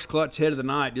 first clutch hit of the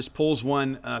night, just pulls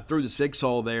one through the 6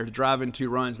 hole there to drive in 2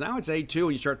 runs. Now it's 8-2,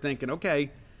 and you start thinking,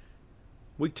 okay,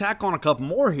 we tack on a couple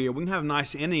more here. We can have a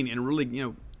nice inning and really,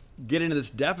 get into this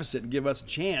deficit and give us a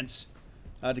chance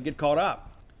to get caught up.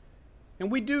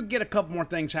 And we do get a couple more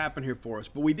things happen here for us,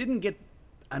 but we didn't get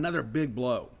another big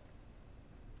blow.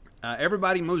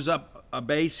 Everybody moves up a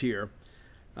base here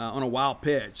on a wild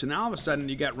pitch. And now all of a sudden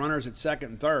you got runners at second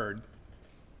and third.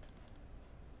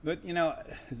 But,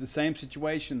 it's the same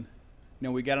situation.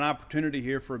 We got an opportunity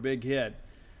here for a big hit.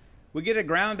 We get a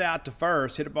ground out to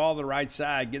first, hit a ball to the right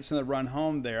side, gets another run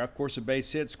home there. Of course, a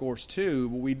base hit scores 2,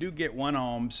 but we do get 1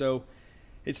 home. So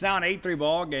it's now an 8-3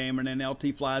 ball game, and then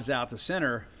LT flies out to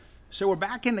center. So we're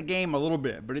back in the game a little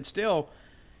bit, but it's still,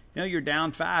 you're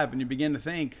down 5, and you begin to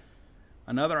think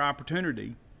another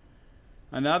opportunity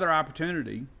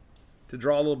to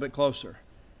draw a little bit closer.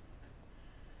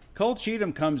 Cole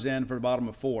Cheatham comes in for the bottom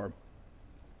of 4.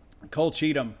 Cole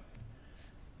Cheatham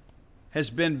has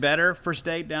been better for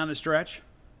State down the stretch.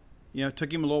 It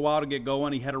took him a little while to get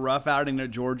going. He had a rough outing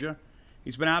at Georgia.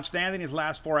 He's been outstanding his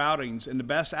last 4 outings, and the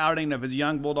best outing of his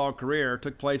young Bulldog career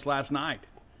took place last night.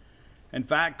 In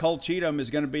fact, Cole Cheatham is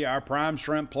going to be our prime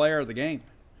shrimp player of the game.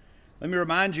 Let me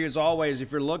remind you, as always,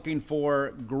 if you're looking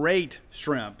for great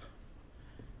shrimp,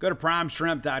 go to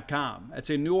primeshrimp.com. That's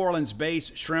a New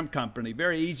Orleans-based shrimp company.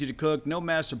 Very easy to cook, no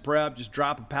mess of prep. Just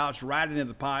drop a pouch right into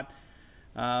the pot.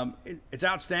 It's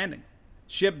outstanding.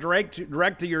 Shipped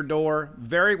direct to your door,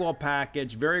 very well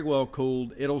packaged, very well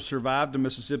cooled. It'll survive the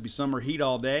Mississippi summer heat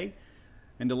all day,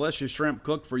 and delicious shrimp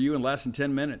cooked for you in less than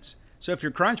 10 minutes. So if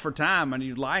you're crunched for time and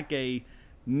you'd like a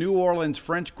New Orleans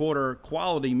French Quarter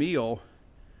quality meal,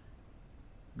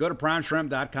 go to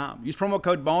primeshrimp.com. Use promo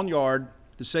code Boneyard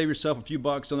to save yourself a few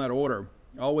bucks on that order.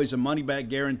 Always a money-back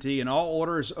guarantee, and all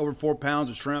orders over 4 pounds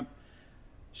of shrimp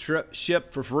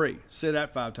shipped for free. Say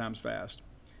that 5 times fast.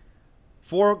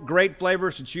 4 great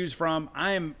flavors to choose from.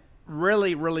 I am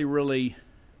really, really, really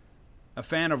a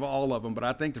fan of all of them, but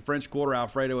I think the French Quarter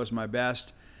Alfredo is my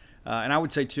best. And I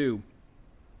would say 2.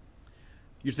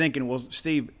 You're thinking, well,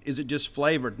 Steve, is it just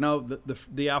flavored? No,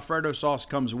 the Alfredo sauce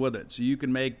comes with it. So you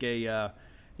can make a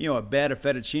bed of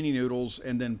fettuccine noodles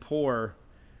and then pour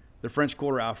the French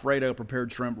Quarter Alfredo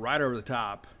prepared shrimp right over the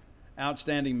top.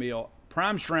 Outstanding meal.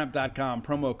 Primeshrimp.com,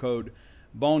 promo code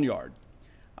Boneyard.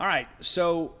 All right,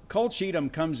 so Cole Cheatham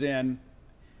comes in,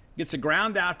 gets a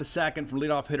ground out to second from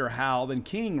leadoff hitter Howell. Then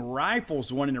King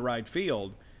rifles one into right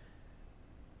field.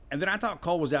 And then I thought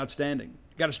Cole was outstanding.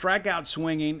 Got a strikeout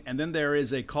swinging, and then there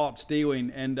is a caught stealing.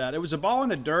 And there was a ball in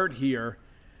the dirt here.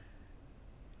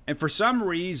 And for some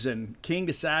reason, King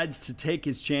decides to take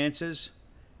his chances,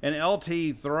 and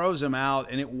LT throws him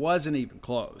out, and it wasn't even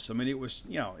close. I mean, it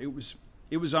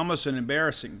was almost an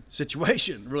embarrassing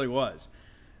situation. It really was.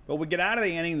 But we get out of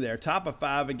the inning there. Top of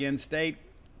 5 again. State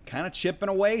kind of chipping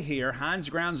away here. Hines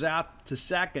grounds out to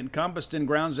second. Cumberston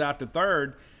grounds out to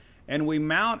third. And we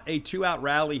mount a 2-out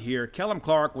rally here. Kellum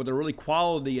Clark, with a really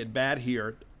quality at bat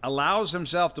here, allows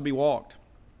himself to be walked.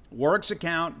 Works a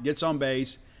count, gets on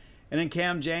base. And then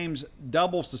Cam James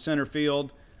doubles to center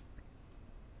field.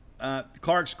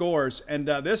 Clark scores. And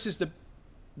this is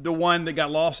the one that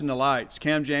got lost in the lights.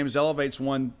 Cam James elevates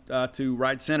one to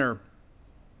right center.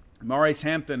 Maurice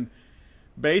Hampton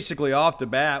basically off the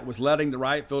bat was letting the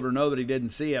right fielder know that he didn't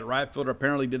see it. Right fielder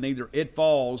apparently didn't either. It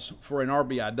falls for an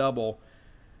RBI double.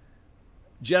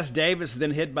 Jess Davis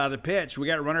then hit by the pitch. We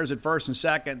got runners at first and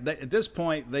second. At this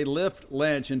point, they lift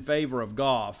Lynch in favor of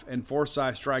Goff, and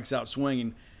Forsythe strikes out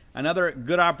swinging. Another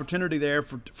good opportunity there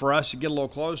for us to get a little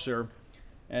closer,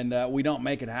 and we don't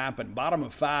make it happen. Bottom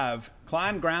of 5,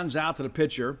 Klein grounds out to the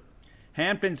pitcher.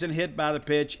 Hampton's then hit by the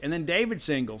pitch, and then David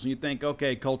singles. And you think,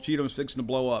 okay, Cole Cheatham's fixing to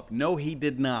blow up. No, he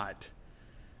did not.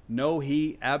 No,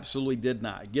 he absolutely did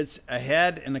not. Gets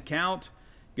ahead in the count.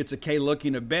 Gets a K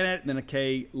looking of Bennett, then a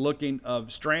K looking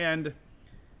of Strand.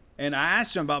 And I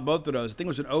asked him about both of those. I think it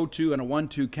was an 0-2 and a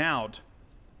 1-2 count.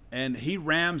 And he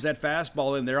rams that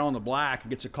fastball in there on the black and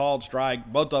gets a called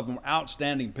strike. Both of them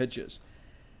outstanding pitches.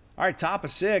 All right, top of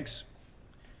 6.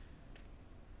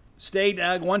 Stayed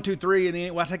 1-2-3 in the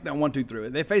inning. Well, I take that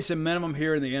 1-2-3. They face a minimum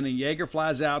here in the inning. Yeager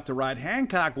flies out to right.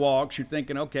 Hancock walks. You're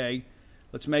thinking, okay,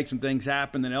 let's make some things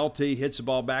happen. Then LT hits the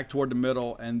ball back toward the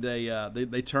middle, and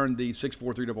they turn the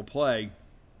 6-4-3 double play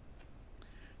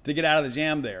to get out of the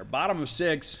jam there. Bottom of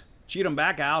 6, Cheatham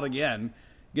back out again.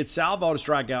 Gets Salvo to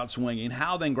strike out swinging.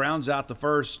 Howe then grounds out to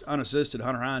first unassisted.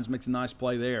 Hunter Hines makes a nice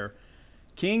play there.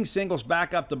 King singles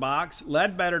back up the box.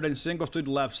 Ledbetter then singles to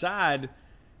the left side.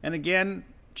 And again,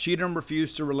 Cheatham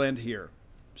refused to relent here.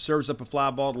 Serves up a fly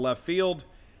ball to left field.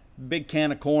 Big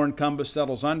can of corn. Cumbus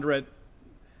settles under it.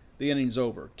 The inning's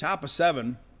over. Top of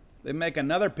 7, they make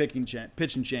another pitching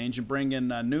change and bring in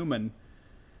Newman.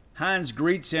 Hines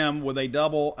greets him with a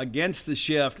double against the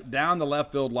shift down the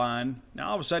left field line. Now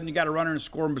all of a sudden you got a runner in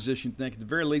scoring position. Think at the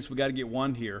very least we got to get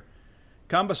one here.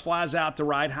 Cumbus flies out to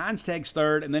right. Hines takes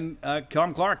third, and then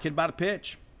Callum Clark hit by the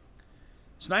pitch.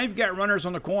 So now you've got runners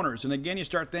on the corners, and again you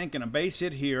start thinking a base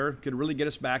hit here could really get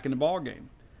us back in the ball game.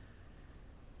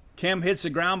 Cam hits a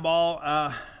ground ball.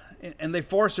 And they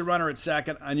force a runner at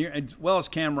second. As well as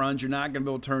Cam runs, you're not going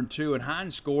to be able to turn 2. And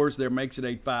Hines scores there, makes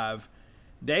it 8-5.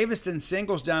 Davis then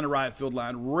singles down the right field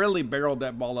line, really barreled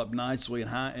that ball up nicely,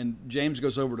 and James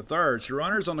goes over to third. So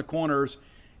runners on the corners,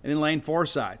 and then Lane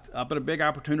Forsythe up at a big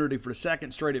opportunity for the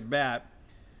second straight at bat.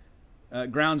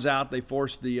 Grounds out. They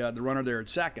force the runner there at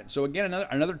second. So again,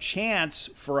 another chance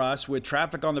for us with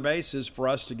traffic on the bases for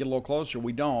us to get a little closer.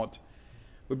 We don't.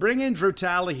 We bring in Drew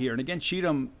Talley here, and again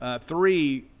Cheatham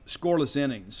 3 scoreless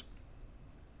innings.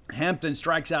 Hampton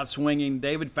strikes out swinging.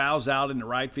 David fouls out in the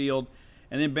right field.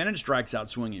 And then Bennett strikes out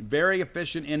swinging. Very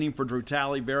efficient inning for Drew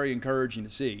Talley. Very encouraging to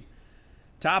see.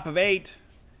 Top of 8.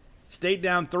 State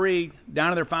down 3. Down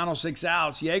to their final 6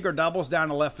 outs. Yeager doubles down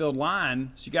the left field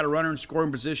line. So you got a runner in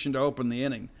scoring position to open the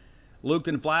inning.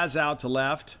 Lukton flies out to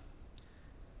left.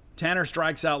 Tanner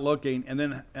strikes out looking. And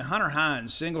then Hunter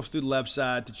Hines singles through the left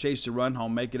side to chase the run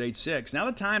home, make it 8-6. Now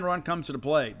the tying run comes to the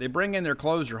plate. They bring in their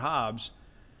closer, Hobbs.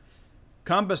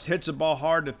 Cumbus hits the ball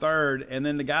hard to third, and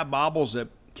then the guy bobbles it.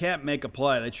 Can't make a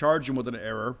play. They charge him with an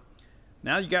error.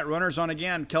 Now you got runners on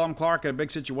again. Kellum Clark in a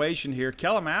big situation here.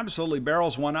 Kellum absolutely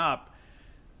barrels one up.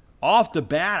 Off the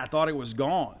bat, I thought it was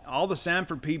gone. All the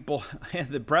Samford people in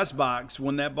the press box,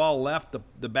 when that ball left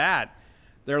the bat,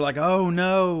 they're like, oh,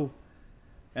 no.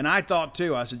 And I thought,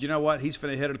 too. I said, you know what? He's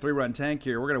going to hit a 3-run tank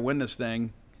here. We're going to win this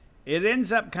thing. It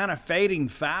ends up kind of fading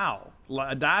foul.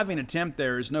 A diving attempt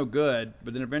there is no good,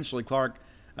 but then eventually Clark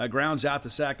grounds out to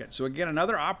second. So, again,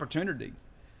 another opportunity.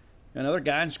 Another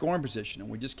guy in scoring position, and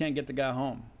we just can't get the guy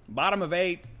home. Bottom of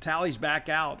 8, Talley's back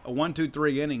out, a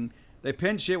 1-2-3 inning. They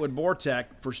pinch hit with Bortek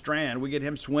for Strand. We get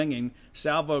him swinging.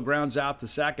 Salvo grounds out to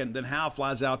second. Then Howe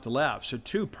flies out to left. So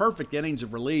 2 perfect innings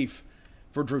of relief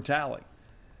for Drew Talley.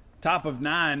 Top of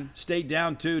 9, State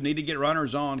down 2, need to get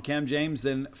runners on. Cam James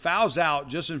then fouls out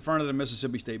just in front of the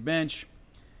Mississippi State bench.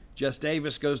 Jess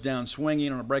Davis goes down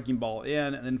swinging on a breaking ball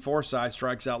in, and then Forsythe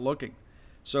strikes out looking.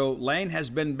 So Lane has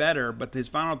been better, but his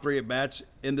final 3 at-bats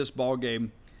in this ball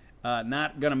game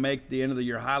not going to make the end of the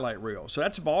year highlight reel. So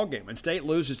that's a ball game, and State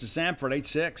loses to Samford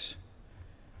 8-6.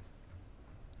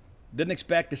 Didn't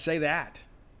expect to say that.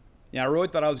 Yeah, I really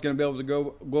thought I was going to be able to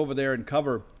go over there and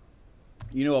cover,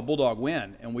 a Bulldog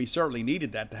win, and we certainly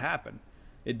needed that to happen.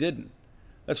 It didn't.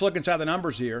 Let's look inside the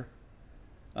numbers here.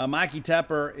 Mikey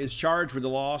Tepper is charged with the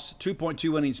loss.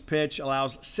 2.2 innings pitch,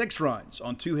 allows 6 runs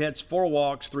on 2 hits, 4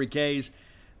 walks, 3 Ks.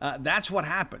 That's what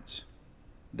happens.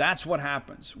 That's what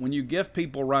happens. When you give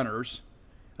people runners,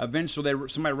 eventually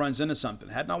somebody runs into something.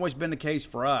 Hadn't always been the case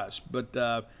for us, but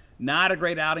not a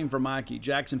great outing for Mikey.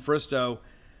 Jackson Fristow,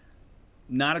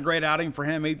 not a great outing for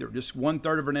him either. Just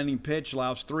 1/3 of an inning pitch,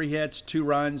 allows 3 hits, 2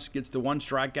 runs, gets the 1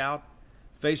 strikeout,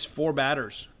 faced 4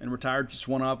 batters, and retired just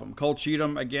 1 of them. Cole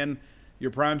Cheatham, again,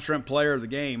 your prime strength player of the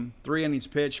game. 3 innings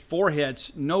pitched, 4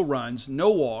 hits, no runs, no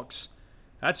walks.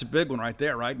 That's a big one right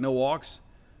there, right? No walks.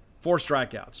 4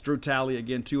 strikeouts. Drew Talley,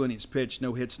 again, 2 innings pitched,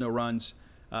 no hits, no runs,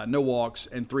 no walks,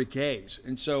 and 3 Ks.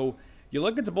 And so you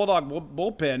look at the Bulldog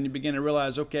bullpen, you begin to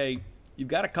realize, okay, you've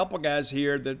got a couple guys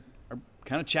here that are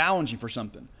kind of challenging for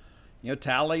something.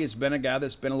 Talley has been a guy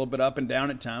that's been a little bit up and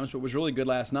down at times, but was really good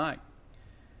last night.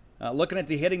 Looking at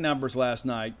the hitting numbers last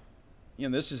night,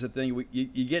 this is the thing.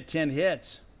 You get 10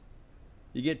 hits.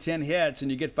 You get 10 hits and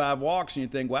you get 5 walks, and you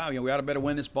think, wow, we ought to better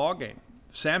win this ball game.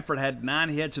 Samford had 9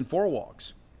 hits and 4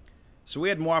 walks. So we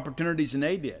had more opportunities than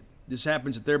they did. This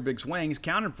happens at their big swings,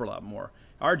 counted for a lot more.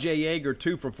 R.J. Yeager,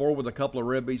 2 for 4 with a couple of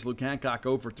ribbies. Luke Hancock,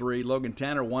 0 for 3. Logan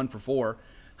Tanner, 1 for 4.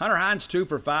 Hunter Hines, 2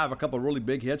 for 5, a couple of really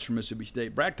big hits from Mississippi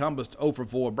State. Brad Cumbest, 0 for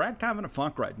 4. Brad kind of in a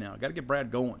funk right now. Got to get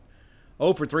Brad going.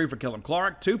 0 for 3 for Kellen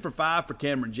Clark, 2 for 5 for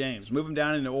Cameron James. Move him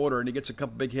down in the order, and he gets a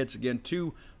couple big hits again.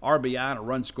 2 RBI and a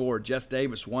run scored. Jess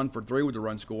Davis, 1 for 3 with a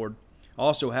run scored.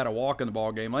 Also had a walk in the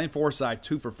ball game. Lane Forsythe,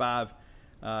 2 for 5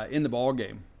 in the ball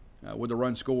game with a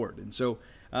run scored. And so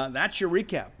that's your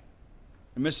recap.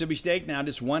 And Mississippi State now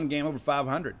just 1 game over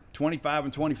 500, 25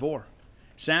 and 24.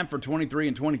 Samford 23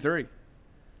 and 23.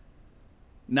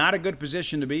 Not a good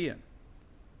position to be in.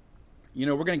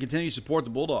 We're going to continue to support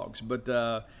the Bulldogs, but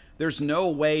there's no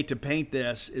way to paint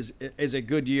this as a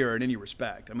good year in any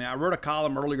respect. I mean, I wrote a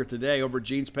column earlier today over at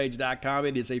genespage.com.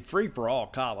 It is a free-for-all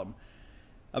column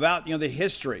about, the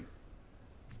history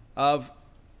of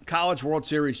College World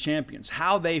Series champions,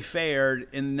 how they fared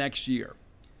in the next year.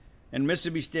 And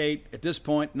Mississippi State, at this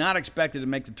point, not expected to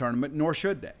make the tournament, nor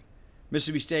should they.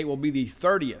 Mississippi State will be the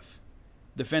 30th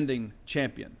defending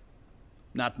champion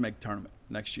not to make the tournament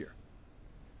next year.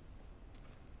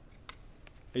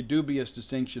 A dubious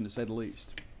distinction, to say the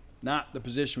least. Not the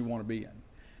position we want to be in.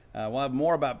 We'll have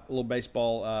more about a little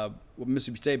baseball,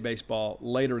 Mississippi State baseball,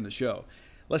 later in the show.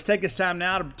 Let's take this time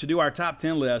now to do our top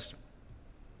 10 list,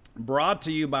 brought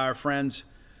to you by our friends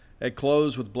at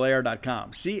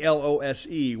closewithblair.com.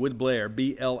 C-L-O-S-E with Blair,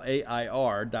 B-L-A-I-R.com.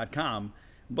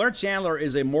 Blair Chandler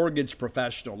is a mortgage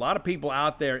professional. A lot of people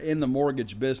out there in the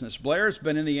mortgage business. Blair's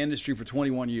been in the industry for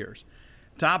 21 years.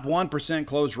 Top 1%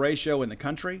 close ratio in the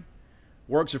country.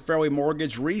 Works at Fairway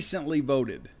Mortgage. Recently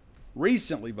voted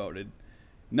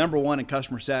number 1 in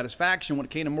customer satisfaction when it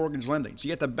came to mortgage lending. So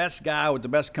you get the best guy with the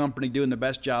best company doing the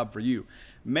best job for you.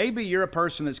 Maybe you're a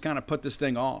person that's kind of put this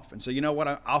thing off and say, you know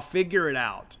what, I'll figure it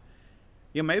out.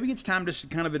 Maybe it's time just to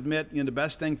kind of admit, the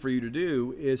best thing for you to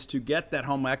do is to get that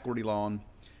home equity loan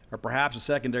or perhaps a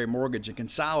secondary mortgage and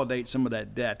consolidate some of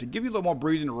that debt to give you a little more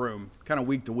breathing room kind of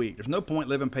week to week. There's no point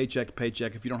living paycheck to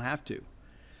paycheck if you don't have to.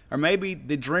 Or maybe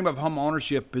the dream of home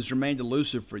ownership has remained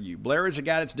elusive for you. Blair is a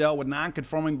guy that's dealt with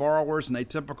non-conforming borrowers and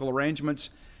atypical arrangements,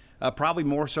 probably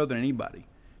more so than anybody.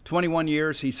 21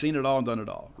 years, he's seen it all and done it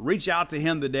all. Reach out to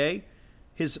him today.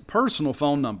 His personal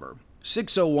phone number,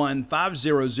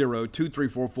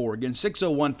 601-500-2344. Again,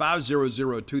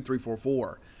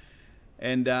 601-500-2344.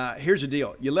 And here's the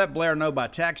deal. You let Blair know by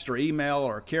text or email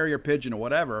or carrier pigeon or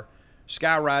whatever,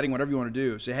 skywriting, whatever you want to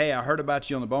do. Say, hey, I heard about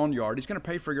you on the Boneyard. He's going to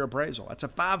pay for your appraisal. That's a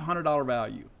 $500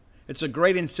 value. It's a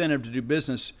great incentive to do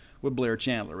business with Blair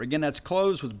Chandler. Again, that's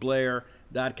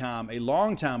closewithblair.com. A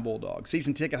longtime Bulldog,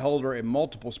 season ticket holder in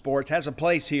multiple sports, has a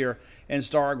place here in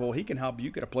Starkville. He can help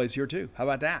you get a place here too. How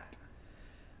about that?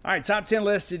 All right, top 10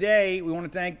 list today. We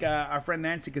want to thank our friend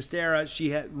Nancy Costera. She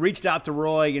had reached out to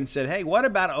Roy and said, hey, what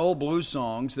about old blues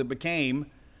songs that became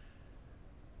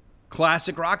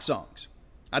classic rock songs?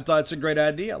 I thought it's a great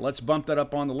idea. Let's bump that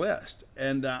up on the list.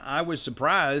 And I was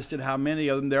surprised at how many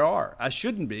of them there are. I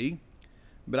shouldn't be,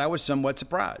 but I was somewhat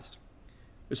surprised.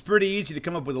 It's pretty easy to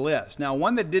come up with a list. Now,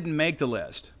 one that didn't make the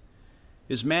list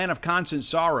is Man of Constant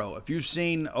Sorrow. If you've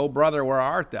seen Oh Brother, Where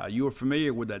Art Thou, you are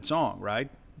familiar with that song,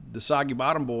 right? The Soggy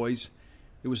Bottom Boys,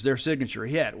 it was their signature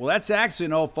hit. Well, that's actually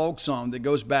an old folk song that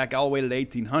goes back all the way to the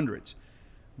 1800s.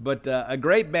 But a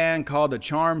great band called the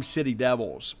Charm City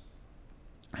Devils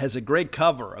has a great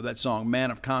cover of that song,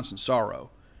 Man of Constant Sorrow.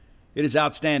 It is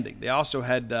outstanding. They also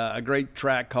had a great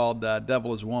track called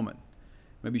Devil is a Woman.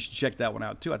 Maybe you should check that one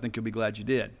out, too. I think you'll be glad you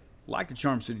did. Like the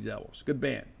Charm City Devils. Good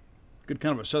band. Good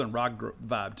kind of a southern rock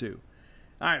vibe, too.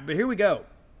 All right, but here we go.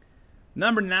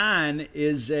 Number 9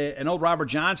 is an old Robert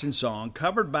Johnson song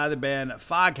covered by the band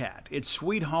Foghat. It's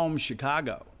Sweet Home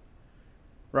Chicago.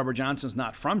 Robert Johnson's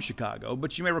not from Chicago,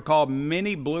 but you may recall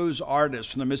many blues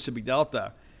artists from the Mississippi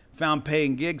Delta found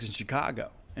paying gigs in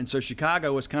Chicago. And so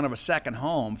Chicago was kind of a second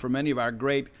home for many of our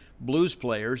great blues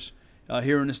players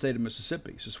here in the state of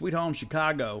Mississippi. So Sweet Home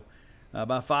Chicago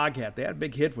by Foghat. They had a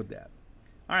big hit with that.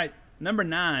 All right, number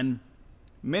 9,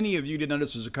 many of you didn't know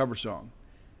this was a cover song,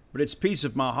 but it's Piece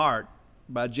of My Heart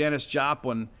by Janis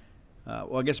Joplin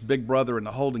I guess Big Brother and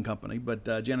the Holding Company,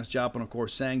 but Janis Joplin, of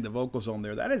course, sang the vocals on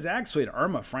there. That is actually an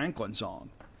Irma Franklin song.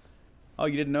 Oh,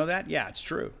 you didn't know that? Yeah, it's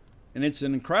true. And it's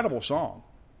an incredible song.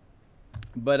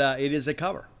 But it is a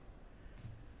cover.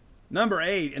 Number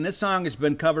 8, and this song has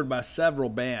been covered by several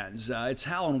bands. It's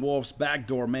Howlin' Wolf's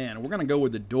Backdoor Man. We're going to go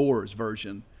with the Doors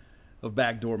version of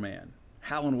Backdoor Man.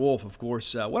 Howlin' Wolf, of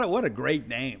course. What a great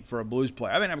name for a blues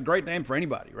player. I mean, a great name for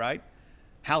anybody, right?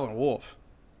 Howlin' Wolf.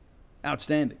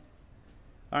 Outstanding.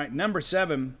 All right, number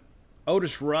 7,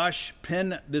 Otis Rush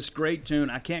penned this great tune,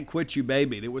 I Can't Quit You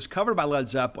Baby. It was covered by Led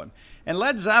Zeppelin. And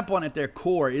Led Zeppelin at their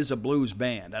core is a blues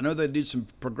band. I know they did some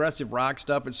progressive rock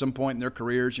stuff at some point in their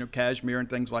careers, Kashmir and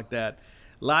things like that.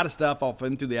 A lot of stuff off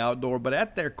into the outdoor, but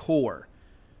at their core,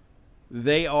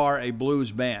 they are a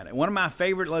blues band. And one of my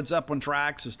favorite Led Zeppelin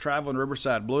tracks is Traveling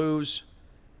Riverside Blues.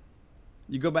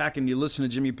 You go back and you listen to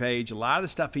Jimmy Page, a lot of the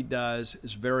stuff he does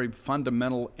is very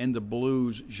fundamental in the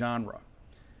blues genre.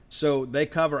 So they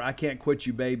cover I Can't Quit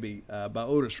You Baby by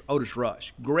Otis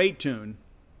Rush. Great tune.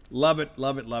 Love it,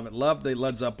 love it, love it. Love the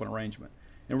Led Zeppelin arrangement.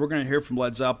 And we're going to hear from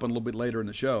Led Zeppelin a little bit later in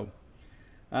the show.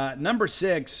 Number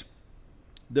 6,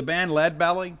 the band Lead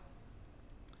Belly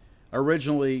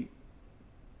originally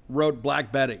wrote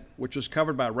Black Betty, which was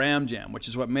covered by Ram Jam, which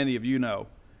is what many of you know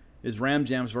is Ram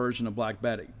Jam's version of Black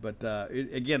Betty. But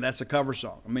again, that's a cover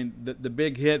song. I mean, the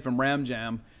big hit from Ram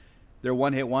Jam, their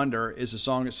one-hit wonder, is a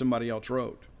song that somebody else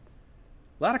wrote.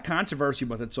 A lot of controversy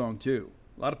about that song, too.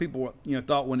 A lot of people,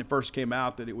 thought when it first came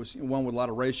out that it was one with a lot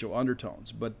of racial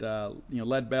undertones. But,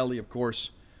 Lead Belly, of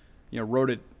course, wrote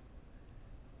it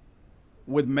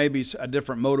with maybe a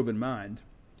different motive in mind.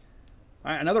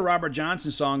 All right, another Robert Johnson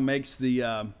song makes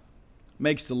the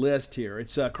list here.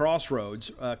 It's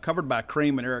Crossroads, covered by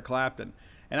Cream and Eric Clapton.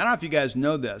 And I don't know if you guys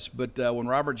know this, but when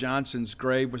Robert Johnson's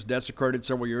grave was desecrated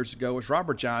several years ago, it was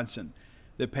Robert Johnson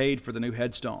that paid for the new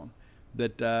headstone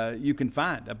that you can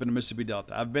find up in the Mississippi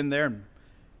Delta. I've been there and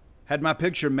had my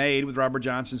picture made with Robert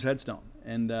Johnson's headstone.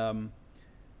 And,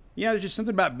 there's just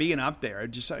something about being up there.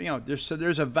 Just,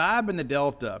 there's a vibe in the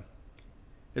Delta,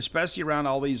 especially around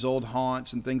all these old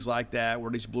haunts and things like that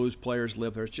where these blues players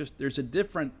live. There's a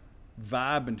different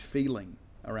vibe and feeling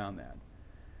around that.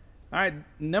 All right,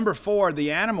 number 4,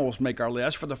 the Animals make our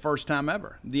list for the first time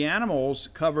ever. The Animals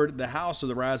covered The House of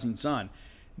the Rising Sun.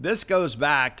 This goes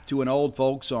back to an old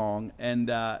folk song,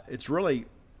 and it's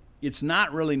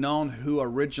not really known who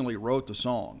originally wrote the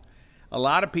song. A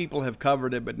lot of people have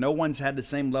covered it, but no one's had the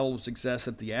same level of success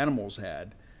that the Animals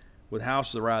had with House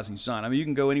of the Rising Sun. I mean, you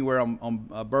can go anywhere on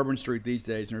Bourbon Street these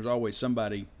days, and there's always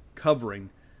somebody covering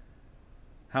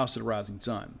House of the Rising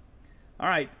Sun. All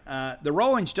right, the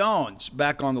Rolling Stones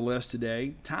back on the list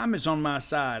today. Time is on my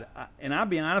side, and I'll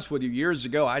be honest with you. Years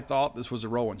ago, I thought this was a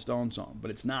Rolling Stone song,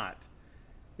 but it's not.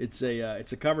 It's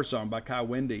a cover song by Kai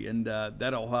Wendy, and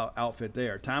that old outfit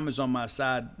there. Time is on my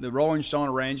side. The Rolling Stone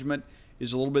arrangement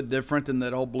is a little bit different than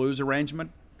that old blues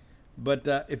arrangement. But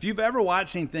if you've ever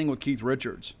watched anything with Keith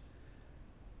Richards,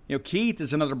 Keith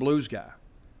is another blues guy.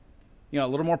 A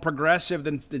little more progressive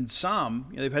than some.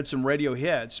 They've had some radio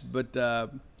hits, but the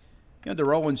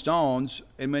Rolling Stones,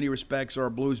 in many respects, are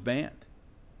a blues band.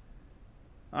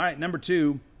 All right, number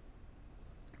 2,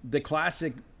 the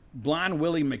classic Blind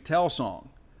Willie McTell song,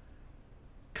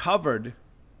 covered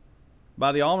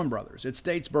by the Allman Brothers. It's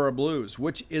Statesboro Blues,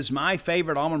 which is my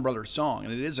favorite Allman Brothers song,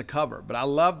 and it is a cover, but I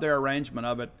love their arrangement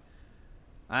of it.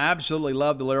 I absolutely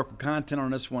love the lyrical content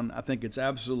on this one. I think it's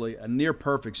absolutely a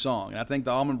near-perfect song, and I think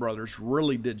the Allman Brothers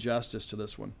really did justice to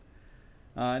this one.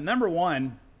 Number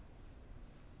 1,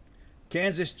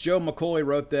 Kansas Joe McCoy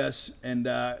wrote this and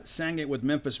sang it with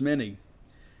Memphis Minnie,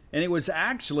 and it was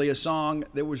actually a song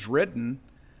that was written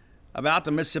about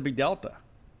the Mississippi Delta.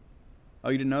 Oh,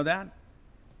 you didn't know that?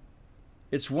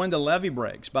 It's When the Levee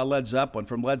Breaks by Led Zeppelin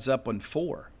from Led Zeppelin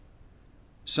 4.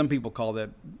 Some people call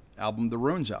that album the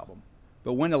Ruins album.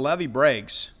 But When the Levee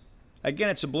Breaks,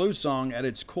 again, it's a blues song at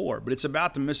its core, but it's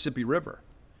about the Mississippi River.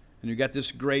 And you got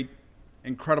this great,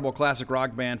 incredible classic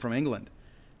rock band from England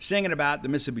singing about the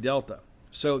Mississippi Delta.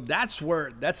 So that's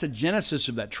the genesis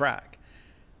of that track.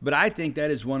 But I think that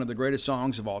is one of the greatest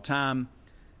songs of all time.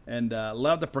 And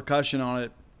love the percussion on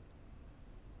it.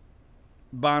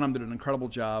 Bonham did an incredible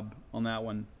job on that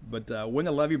one. But When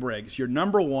the Levee Breaks, your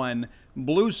number 1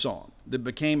 blues song that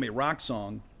became a rock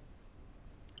song.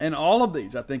 And all of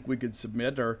these, I think we could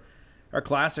submit, are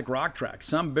classic rock tracks,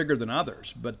 some bigger than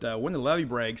others. But When the Levee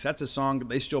Breaks, that's a song that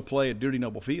they still play at Duty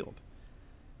Noble Field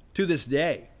to this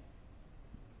day.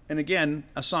 And again,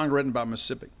 a song written by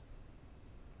Mississippi.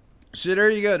 So there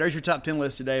you go. There's your top 10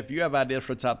 list today. If you have ideas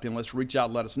for a top 10 list, reach out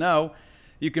and let us know.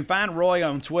 You can find Roy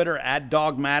on Twitter at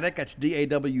Dogmatic. That's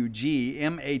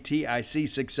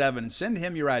DAWGMATIC67. And send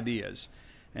him your ideas,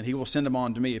 and he will send them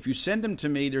on to me. If you send them to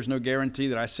me, there's no guarantee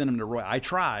that I send them to Roy. I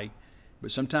try,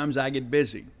 but sometimes I get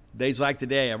busy. Days like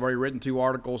today, I've already written 2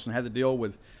 articles and had to deal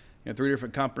with 3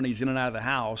 different companies in and out of the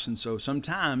house. And so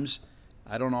sometimes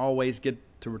I don't always get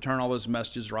to return all those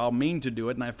messages, or I'll mean to do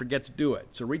it, and I forget to do it.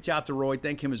 So reach out to Roy.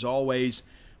 Thank him, as always,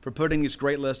 for putting this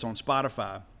great list on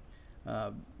Spotify.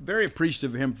 Very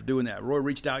appreciative of him for doing that. Roy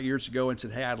reached out years ago and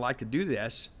said, hey, I'd like to do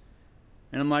this.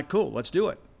 And I'm like, cool, let's do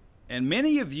it. And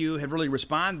many of you have really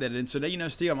responded and said, hey,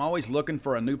 Steve, I'm always looking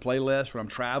for a new playlist when I'm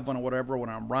traveling or whatever, when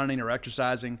I'm running or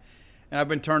exercising. And I've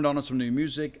been turned on to some new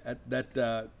music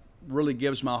that really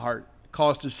gives my heart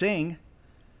cause to sing,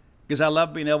 because I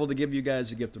love being able to give you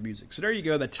guys a gift of music. So there you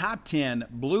go, the top 10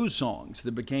 blues songs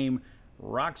that became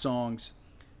rock songs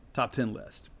top 10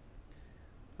 list.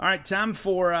 All right, time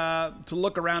for to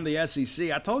look around the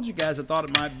SEC. I told you guys I thought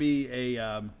it might be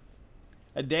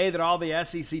a day that all the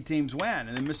SEC teams win,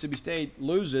 and then Mississippi State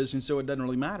loses, and so it doesn't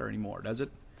really matter anymore, does it?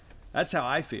 That's how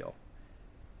I feel.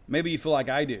 Maybe you feel like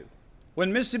I do.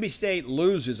 When Mississippi State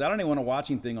loses, I don't even want to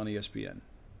watch anything on ESPN.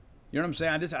 You know what I'm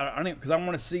saying? Because I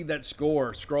want to see that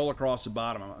score scroll across the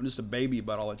bottom. I'm just a baby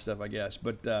about all that stuff, I guess.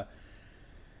 But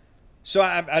so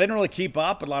I didn't really keep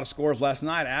up with a lot of scores last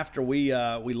night after we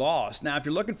lost. Now, if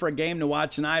you're looking for a game to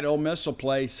watch tonight, Ole Miss will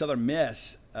play Southern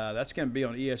Miss. That's going to be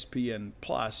on ESPN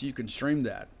Plus. You can stream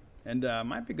that, and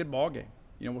might be a good ball game.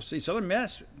 We'll see. Southern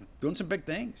Miss doing some big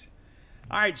things.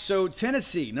 All right, so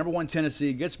Tennessee, number 1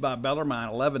 Tennessee, gets by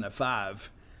Bellarmine 11-5.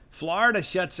 Florida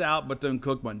shuts out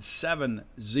Bethune-Cookman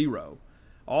 7-0.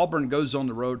 Auburn goes on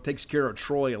the road, takes care of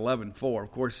Troy 11-4.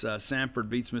 Of course, Samford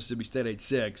beats Mississippi State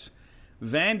 8-6.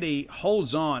 Vandy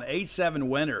holds on, 8-7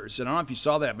 winners. And I don't know if you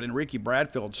saw that, but Enrique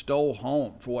Bradfield stole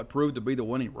home for what proved to be the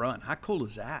winning run. How cool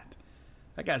is that?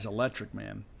 That guy's electric,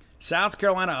 man. South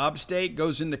Carolina Upstate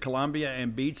goes into Columbia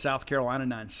and beats South Carolina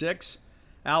 9-6.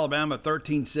 Alabama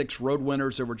 13-6 road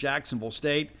winners over Jacksonville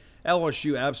State.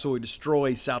 LSU absolutely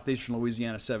destroys Southeastern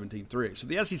Louisiana 17-3. So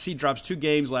the SEC drops 2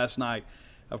 games last night.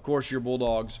 Of course, your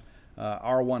Bulldogs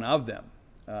are one of them.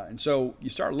 And so you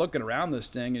start looking around this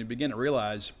thing and you begin to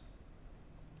realize,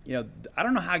 I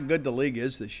don't know how good the league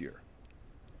is this year.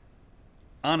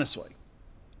 Honestly.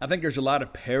 I think there's a lot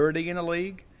of parity in the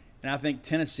league. And I think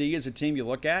Tennessee is a team you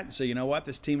look at and say, you know what,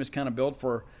 this team is kind of built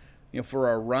for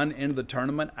a run into the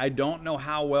tournament. I don't know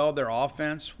how well their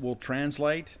offense will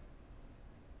translate.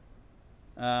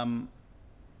 With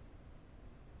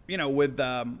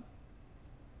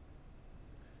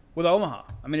Omaha.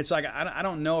 I mean, it's like I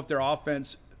don't know if their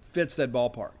offense fits that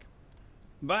ballpark.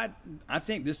 But I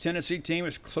think this Tennessee team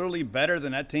is clearly better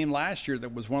than that team last year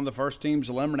that was one of the first teams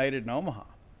eliminated in Omaha.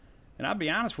 And I'll be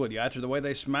honest with you, after the way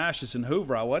they smashed us in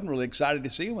Hoover, I wasn't really excited to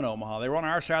see them in Omaha. They were on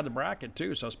our side of the bracket,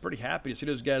 too, so I was pretty happy to see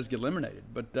those guys get eliminated.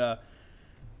 But,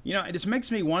 it just makes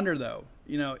me wonder, though,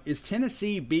 is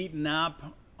Tennessee beaten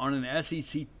up on an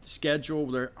SEC schedule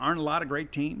where there aren't a lot of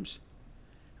great teams?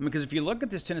 I mean, because if you look at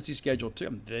this Tennessee schedule,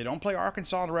 too, they don't play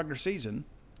Arkansas in the regular season,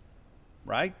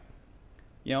 right?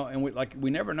 And we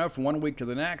never know from one week to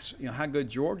the next, how good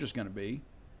Georgia's going to be.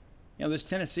 This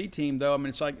Tennessee team, though,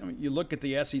 it's like you look at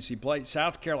the SEC play.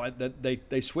 South Carolina,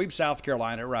 they sweep South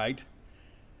Carolina, right?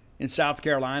 And South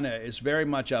Carolina is very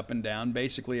much up and down.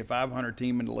 Basically, a 500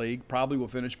 team in the league, probably will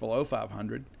finish below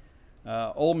 500.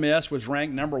 Ole Miss was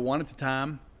ranked number 1 at the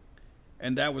time,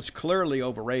 and that was clearly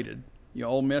overrated.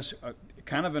 Ole Miss,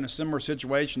 kind of in a similar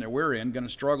situation that we're in, going to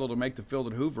struggle to make the field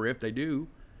at Hoover if they do.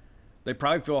 They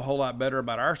probably feel a whole lot better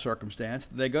about our circumstance.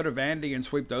 They go to Vandy and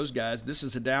sweep those guys. This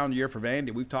is a down year for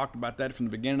Vandy. We've talked about that from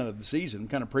the beginning of the season,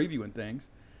 kind of previewing things.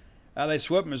 They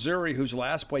swept Missouri, who's the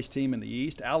last place team in the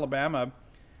East. Alabama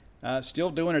still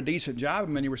doing a decent job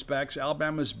in many respects.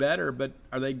 Alabama's better, but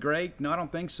are they great? No, I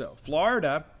don't think so.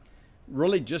 Florida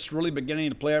really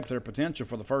beginning to play up to their potential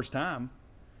for the first time.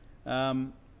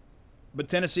 But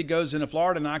Tennessee goes into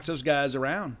Florida and knocks those guys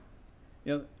around.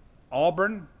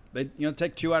 Auburn, they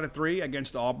take 2 out of 3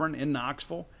 against Auburn in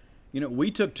Knoxville.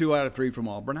 We took 2 out of 3 from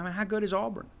Auburn. How good is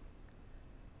Auburn?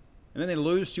 And then they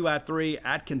lose 2 out of 3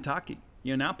 at Kentucky.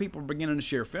 Now people are beginning to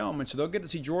share film, and so they'll get to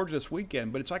see Georgia this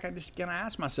weekend. But it's like I just got to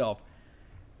ask myself,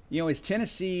 is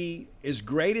Tennessee as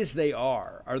great as they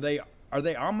are? Are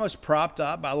they almost propped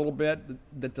up by a little bit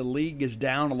that the league is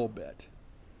down a little bit?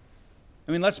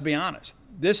 Let's be honest.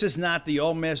 This is not the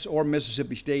Ole Miss or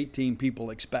Mississippi State team people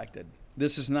expected.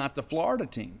 This is not the Florida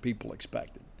team people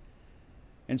expected.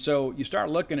 And so you start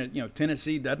looking at,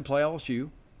 Tennessee doesn't play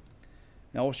LSU.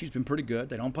 LSU's been pretty good.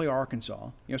 They don't play Arkansas.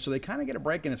 So they kind of get a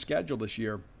break in the schedule this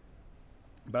year.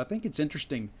 But I think it's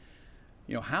interesting,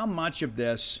 how much of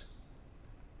this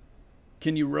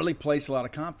can you really place a lot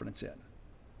of confidence in?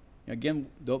 Again,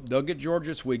 they'll get Georgia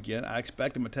this weekend. I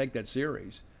expect them to take that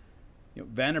series.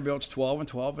 Vanderbilt's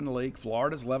 12-12 in the league.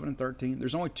 Florida's 11-13.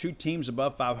 There's only 2 teams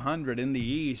above 500 in the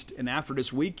East. And after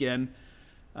this weekend,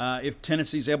 if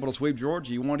Tennessee's able to sweep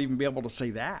Georgia, you won't even be able to say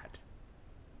that.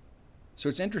 So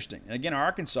it's interesting. And again,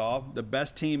 Arkansas, the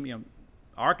best team,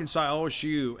 Arkansas,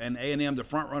 LSU, and A&M, the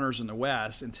front runners in the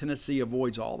West, and Tennessee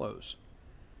avoids all those.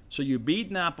 So you're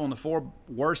beating up on the 4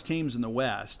 worst teams in the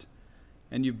West,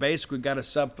 and you've basically got a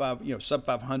sub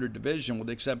 500 division with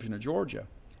the exception of Georgia.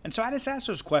 And so I just ask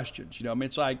those questions.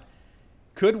 It's like,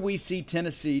 could we see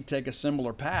Tennessee take a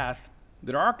similar path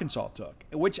that Arkansas took?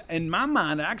 Which, in my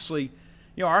mind, actually,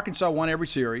 Arkansas won every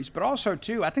series, but also,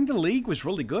 too, I think the league was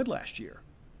really good last year.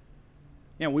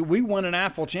 We won an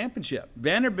AFL championship.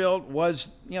 Vanderbilt was,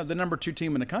 the number 2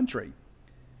 team in the country.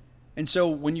 And so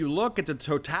when you look at the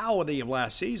totality of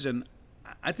last season,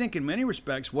 I think in many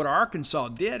respects what Arkansas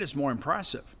did is more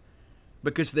impressive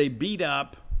because they beat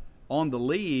up on the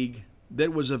league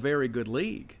that was a very good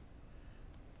league.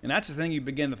 And that's the thing you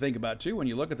begin to think about, too, when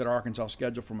you look at that Arkansas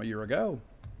schedule from a year ago.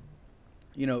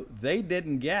 They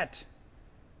didn't get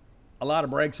a lot of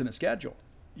breaks in the schedule.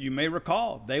 You may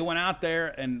recall they went out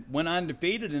there and went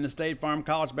undefeated in the State Farm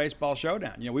College Baseball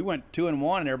Showdown. We went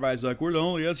 2-1, and everybody's like, we're the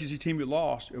only SEC team that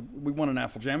lost. We won an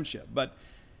AFL championship. But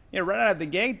right out of the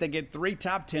gate, they get 3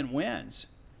 top 10 wins.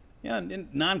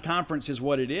 Non-conference is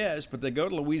what it is, but they go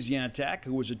to Louisiana Tech,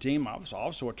 who was a team,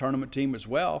 also a tournament team as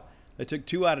well. They took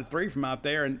 2 out of 3 from out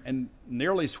there and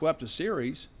nearly swept a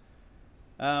series.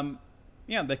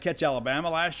 They catch Alabama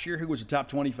last year, who was a top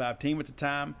 25 team at the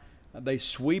time. They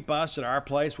sweep us at our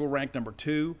place. We're ranked number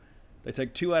 2. They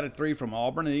take 2 out of 3 from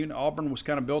Auburn, and even Auburn was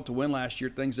kind of built to win last year.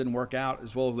 Things didn't work out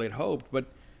as well as they'd hoped. But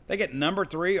they get number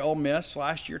 3, Ole Miss,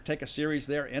 last year, take a series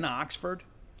there in Oxford.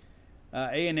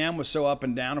 A&M was so up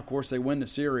and down. Of course, they win the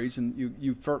series, and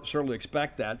you certainly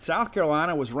expect that. South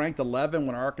Carolina was ranked 11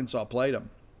 when Arkansas played them.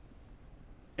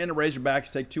 And the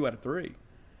Razorbacks take 2 out of 3.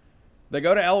 They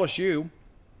go to LSU.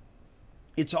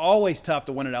 It's always tough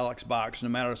to win at Alex Box, no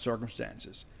matter the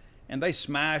circumstances. And they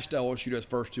smashed LSU those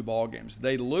first 2 ball games.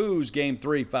 They lose game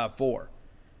 3, 5-4.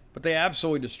 But they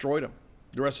absolutely destroyed them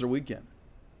the rest of the weekend.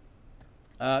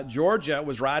 Georgia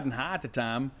was riding high at the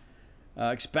time,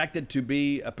 expected to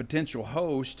be a potential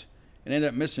host, and ended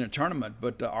up missing a tournament.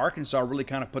 But Arkansas really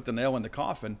kind of put the nail in the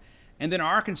coffin. And then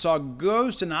Arkansas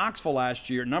goes to Knoxville last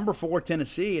year, number 4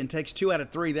 Tennessee, and takes 2 out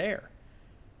of 3 there.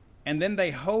 And then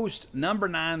they host number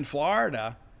 9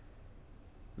 Florida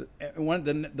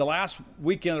the last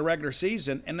weekend of the regular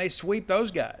season, and they sweep those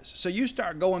guys. So you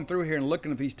start going through here and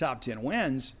looking at these top 10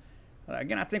 wins.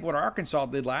 Again, I think what Arkansas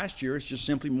did last year is just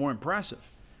simply more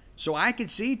impressive. So I could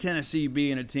see Tennessee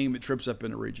being a team that trips up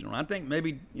in the regional. I think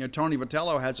maybe Tony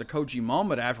Vitello has a coaching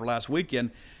moment after last weekend.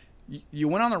 You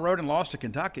went on the road and lost to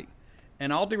Kentucky.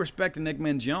 And all due respect to Nick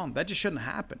Mingione, that just shouldn't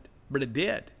have happened. But it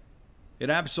did. It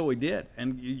absolutely did.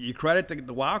 And you credit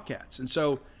the Wildcats. And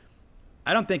so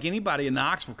I don't think anybody in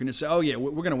Knoxville can just say, oh, yeah,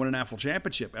 we're going to win an AFL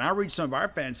championship. And I read some of our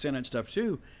fans saying that stuff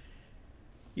too.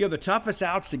 The toughest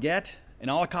outs to get in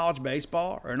all of college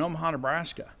baseball are in Omaha,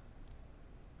 Nebraska.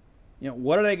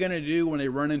 What are they going to do when they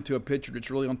run into a pitcher that's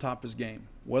really on top of his game?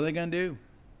 What are they going to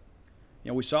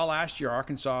do? We saw last year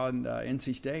Arkansas and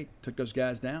NC State took those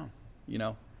guys down,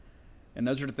 And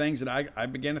those are the things that I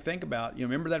began to think about.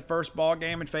 Remember that first ball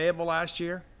game in Fayetteville last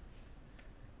year?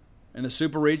 In the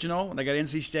Super Regional, when they got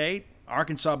NC State?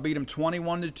 Arkansas beat them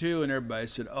 21-2, and everybody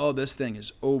said, oh, this thing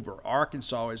is over.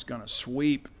 Arkansas is going to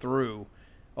sweep through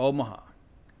Omaha.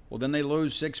 Well, then they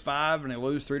lose 6-5, and they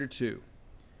lose 3-2.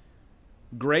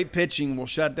 Great pitching will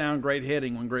shut down great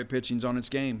hitting when great pitching's on its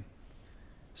game.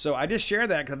 So I just share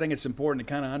that because I think it's important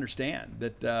to kind of understand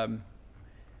that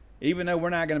even though we're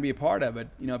not going to be a part of it,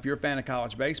 if you're a fan of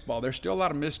college baseball, there's still a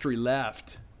lot of mystery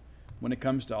left when it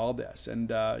comes to all this. And,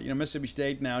 Mississippi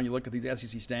State now, you look at these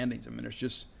SEC standings, there's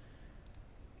just –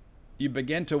 you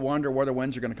begin to wonder where the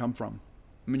wins are going to come from.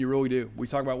 You really do. We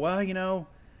talk about,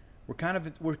 we're kind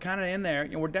of in there.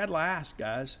 We're dead last,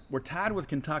 guys. We're tied with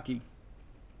Kentucky.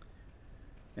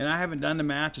 And I haven't done the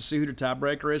math to see who the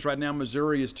tiebreaker is. Right now,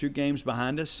 Missouri is 2 games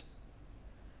behind us.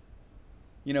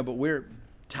 But we're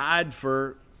tied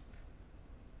for,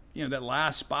 that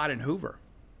last spot in Hoover.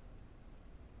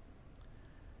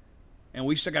 And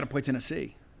we still got to play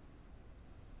Tennessee.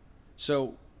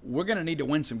 So we're going to need to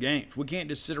win some games. We can't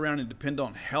just sit around and depend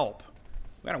on help.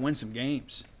 We got to win some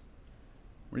games.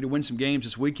 We need to win some games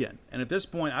this weekend. And at this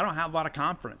point, I don't have a lot of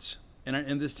confidence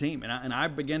in this team. And I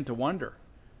begin to wonder,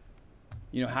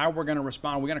 how we're going to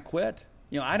respond. Are we going to quit?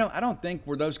 I don't think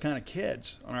we're those kind of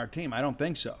kids on our team. I don't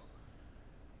think so.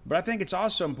 But I think it's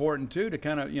also important, too, to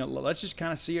kind of, let's just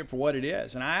kind of see it for what it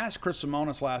is. And I asked Chris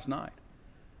Simonis last night.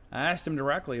 I asked him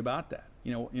directly about that.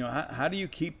 How do you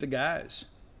keep the guys?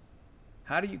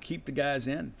 How do you keep the guys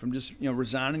in from just,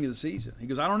 resigning to the season? He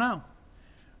goes, I don't know.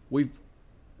 We've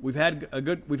had a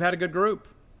good group.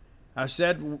 I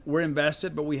said we're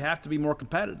invested, but we have to be more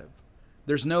competitive.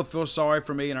 There's no feel sorry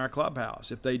for me in our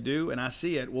clubhouse. If they do, and I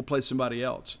see it, we'll play somebody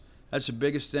else. That's the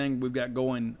biggest thing we've got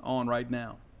going on right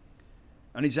now.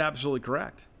 And he's absolutely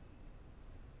correct.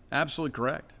 Absolutely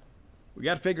correct. We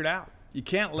got to figure it out. You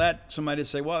can't let somebody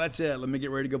say, well, that's it. Let me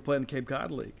get ready to go play in the Cape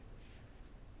Cod League.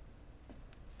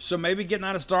 So maybe getting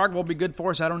out of Starkville will be good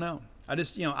for us. I don't know.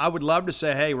 I would love to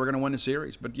say, hey, we're going to win the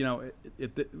series. But,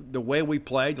 the way we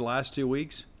played the last 2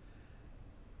 weeks,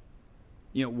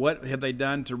 what have they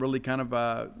done to really kind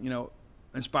of,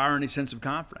 inspire any sense of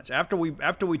confidence? After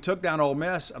we took down Ole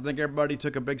Miss, I think everybody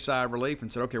took a big sigh of relief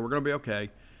and said, okay, we're going to be okay.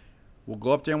 We'll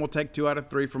go up there and we'll take 2 out of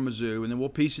 3 from Mizzou, and then we'll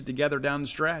piece it together down the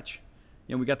stretch.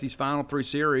 We got these final 3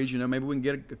 series. Maybe we can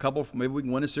get a couple. Maybe we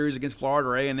can win a series against Florida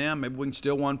or A&M. Maybe we can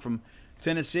steal one from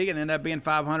Tennessee and end up being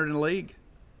 500 in the league.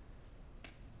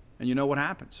 And you know what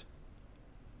happens?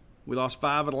 We lost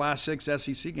 5 of the last 6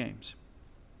 SEC games.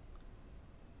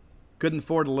 Couldn't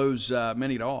afford to lose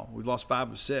many at all. We've lost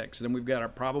 5 of 6. And then we've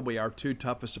got probably our 2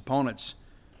 toughest opponents,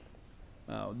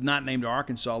 not named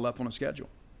Arkansas, left on the schedule.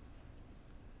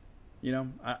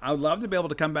 I would love to be able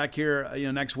to come back here,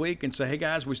 next week and say, hey,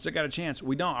 guys, we still got a chance.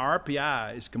 We don't. Our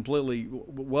RPI is completely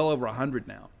well over 100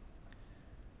 now.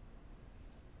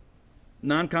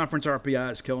 Non-conference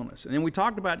RPI is killing us. And then we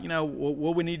talked about,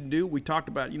 what we need to do. We talked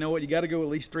about, you got to go at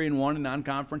least 3-1 in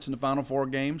non-conference in the final 4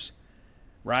 games,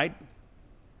 right?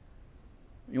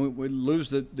 We lose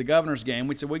the Governor's game.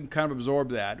 We said we can kind of absorb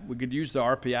that. We could use the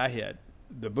RPI hit,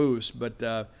 the boost,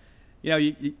 but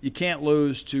you can't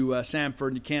lose to Samford,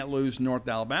 and you can't lose to North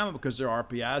Alabama because their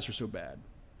RPIs are so bad.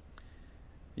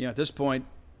 At this point,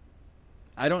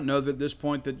 I don't know that at this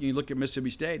point that you look at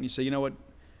Mississippi State and you say, you know what,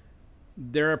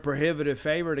 they're a prohibitive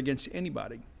favorite against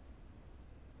anybody.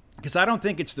 Because I don't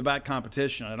think it's about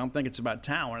competition. I don't think it's about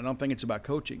talent. I don't think it's about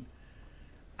coaching.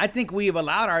 I think we have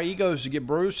allowed our egos to get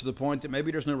bruised to the point that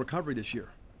maybe there's no recovery this year.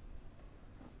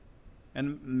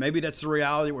 And maybe that's the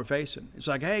reality we're facing. It's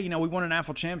like, hey, we won a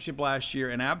national championship last year,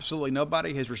 and absolutely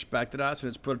nobody has respected us, and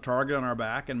it's put a target on our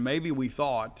back. And maybe we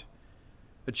thought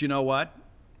that, you know what,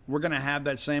 we're going to have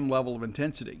that same level of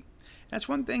intensity. That's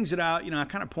one of the things that I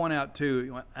kind of point out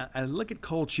too. I look at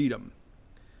Cole Cheatham,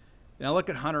 and I look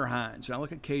at Hunter Hines, and I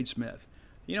look at Cade Smith.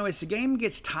 As the game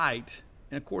gets tight,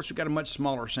 and of course we've got a much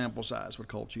smaller sample size with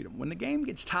Cole Cheatham. When the game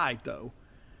gets tight, though,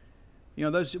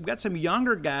 we've got some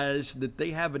younger guys that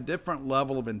they have a different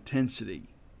level of intensity.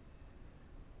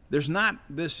 There's not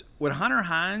this, with Hunter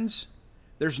Hines,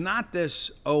 there's not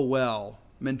this, oh, well,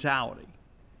 mentality.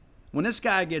 When this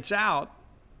guy gets out,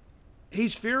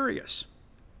 he's furious.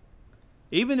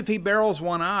 Even if he barrels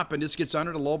one up and just gets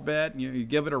under it a little bit, and you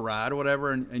give it a ride or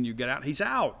whatever, and you get out, he's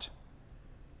out.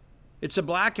 It's a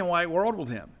black and white world with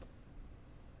him.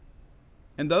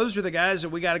 And those are the guys that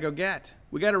we got to go get.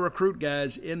 We got to recruit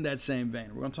guys in that same vein.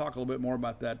 We're going to talk a little bit more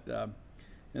about that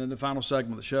in the final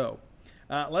segment of the show.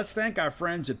 Let's thank our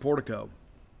friends at Portico.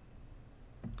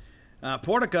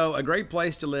 Portico, a great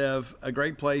place to live, a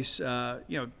great place, to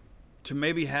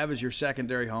maybe have as your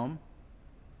secondary home.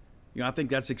 I think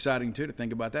that's exciting too to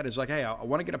think about that. It's like, hey, I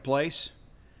want to get a place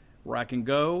where I can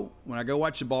go when I go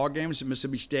watch the ball games at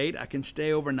Mississippi State. I can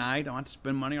stay overnight. I don't have to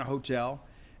spend money on a hotel,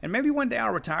 and maybe one day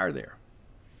I'll retire there.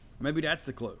 Maybe that's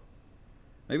the clue.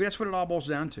 Maybe that's what it all boils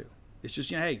down to. It's just,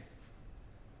 hey,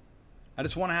 I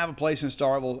just want to have a place in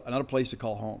Starkville, another place to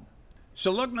call home.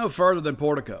 So look no further than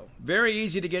Portico. Very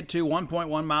easy to get to,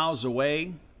 1.1 miles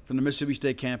away from the Mississippi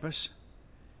State campus.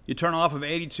 You turn off of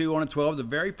 82 on a 12, the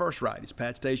very first right. It's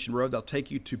Pat Station Road. They'll take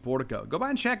you to Portico. Go by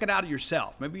and check it out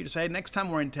yourself. Maybe you just say, next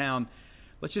time we're in town,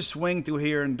 let's just swing through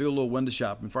here and do a little window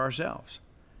shopping for ourselves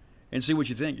and see what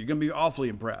you think. You're going to be awfully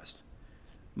impressed.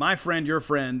 My friend, your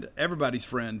friend, everybody's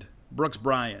friend, Brooks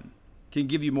Bryan, can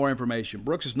give you more information.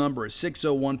 Brooks' number is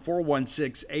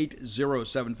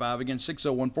 601-416-8075. Again,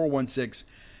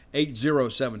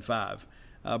 601-416-8075.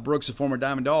 Brooks, a former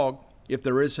Diamond Dog, if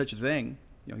there is such a thing.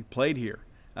 He played here.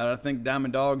 I think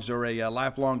Diamond Dogs are a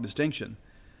lifelong distinction.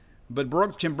 But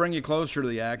Brooks can bring you closer to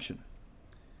the action.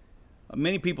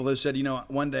 Many people have said,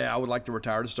 one day I would like to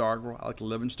retire to Starkville. I like to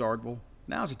live in Starkville.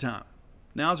 Now's the time.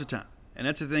 Now's the time. And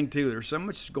that's the thing, too. There's so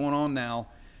much going on now.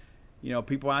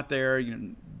 People out there,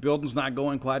 building's not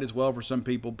going quite as well for some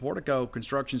people. Portico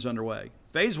construction's underway.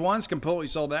 Phase 1's completely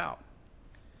sold out.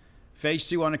 Phase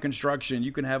 2 under construction.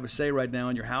 You can have a say right now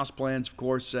in your house plans, of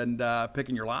course, and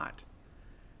picking your lot.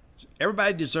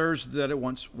 Everybody deserves that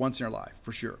once in their life,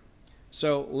 for sure.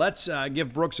 So let's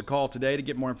give Brooks a call today to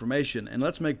get more information, and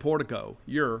let's make Portico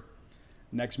your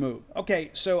next move. Okay,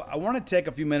 so I want to take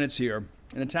a few minutes here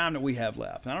in the time that we have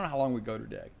left. And I don't know how long we go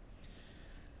today,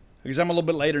 because I'm a little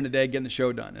bit later in the day getting the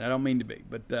show done, and I don't mean to be,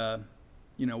 but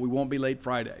we won't be late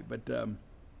Friday.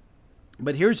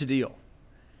 But here's the deal.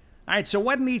 All right, so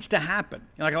what needs to happen?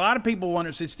 Like a lot of people want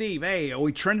to say, Steve, hey, are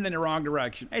we trending in the wrong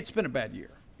direction? It's been a bad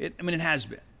year. It has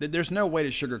been. There's no way to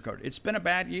sugarcoat it. It's been a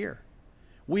bad year.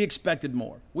 We expected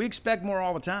more. We expect more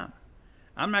all the time.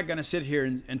 I'm not going to sit here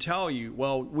and tell you,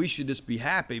 well, we should just be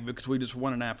happy because we just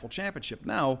won a national championship.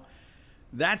 No,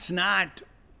 that's not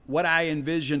what I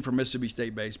envision for Mississippi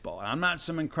State baseball. I'm not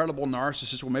some incredible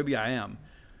narcissist, well, maybe I am,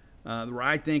 where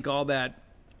I think all that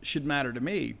should matter to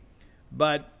me.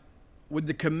 But with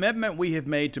the commitment we have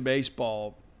made to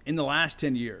baseball in the last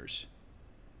 10 years,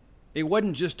 it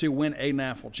wasn't just to win a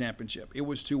national championship. It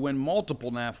was to win multiple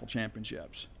national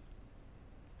championships.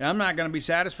 And I'm not going to be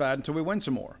satisfied until we win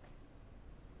some more.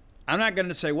 I'm not going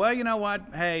to say, well, you know what?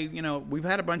 Hey, we've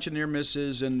had a bunch of near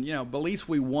misses, and, but at least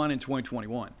we won in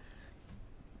 2021.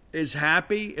 As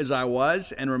happy as I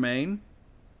was and remain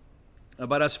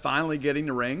about us finally getting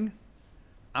the ring,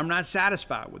 I'm not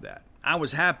satisfied with that. I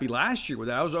was happy last year with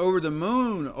that. I was over the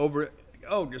moon,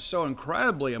 just so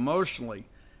incredibly emotionally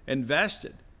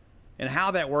invested in how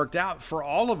that worked out for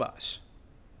all of us,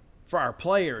 for our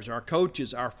players, our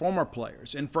coaches, our former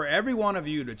players, and for every one of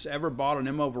you that's ever bought an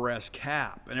M over S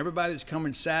cap, and everybody that's come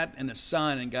and sat in the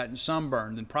sun and gotten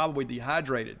sunburned and probably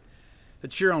dehydrated to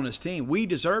cheer on this team. We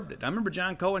deserved it. I remember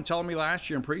John Cohen telling me last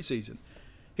year in preseason,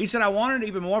 he said, I wanted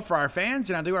even more for our fans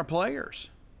than I do our players,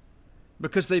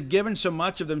 because they've given so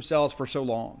much of themselves for so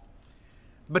long.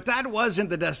 But that wasn't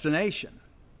the destination.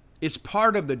 It's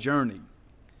part of the journey.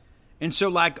 And so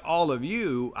like all of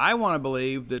you, I want to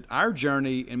believe that our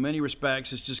journey in many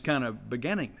respects is just kind of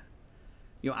beginning.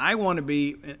 I want to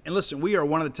be, and listen, we are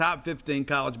one of the top 15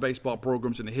 college baseball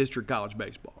programs in the history of college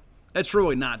baseball. That's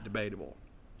really not debatable.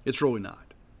 It's really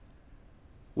not.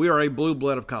 We are a blue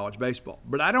blood of college baseball.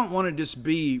 But I don't want to just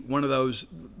be one of those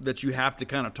that you have to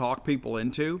kind of talk people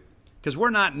into, because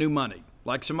we're not new money.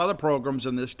 Like some other programs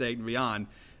in this state and beyond,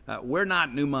 we're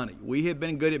not new money. We have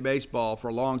been good at baseball for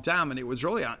a long time, and it was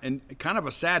really kind of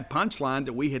a sad punchline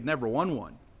that we had never won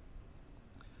one.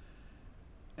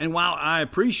 And while I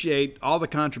appreciate all the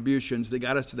contributions that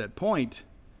got us to that point,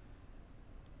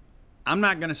 I'm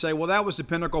not going to say, well, that was the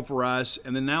pinnacle for us,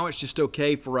 and then now it's just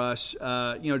okay for us,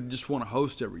 to just want to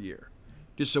host every year,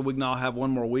 just so we can all have one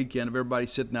more weekend of everybody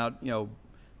sitting out,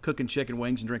 cooking chicken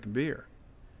wings and drinking beer.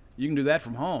 You can do that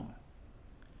from home.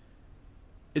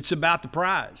 It's about the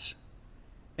prize.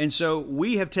 And so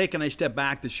we have taken a step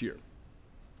back this year.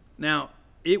 Now,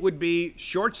 it would be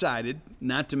short-sighted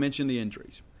not to mention the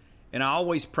injuries. And I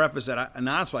always preface that, and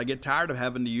honestly, I get tired of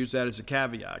having to use that as a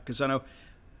caveat, because I know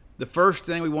the first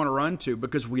thing we want to run to,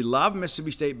 because we love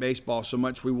Mississippi State baseball so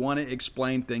much, we want to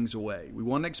explain things away. We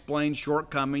want to explain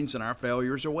shortcomings and our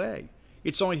failures away.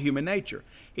 It's only human nature.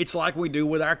 It's like we do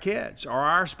with our kids or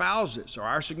our spouses or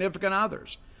our significant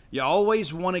others. You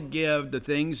always want to give the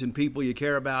things and people you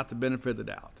care about the benefit of the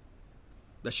doubt.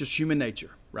 That's just human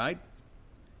nature, right?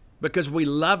 Because we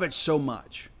love it so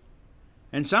much.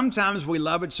 And sometimes we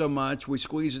love it so much, we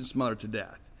squeeze and smother it to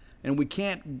death. And we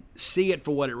can't see it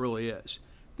for what it really is.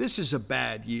 This is a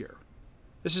bad year.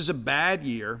 This is a bad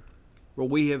year where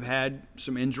we have had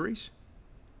some injuries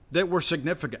that were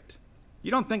significant.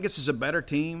 You don't think this is a better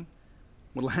team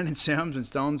with Landon Sims and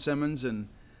Stone Simmons and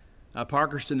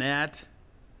Parker Stinnett,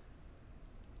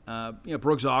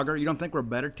 Brooks Auger? You don't think we're a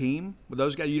better team with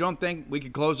those guys? You don't think we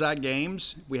could close out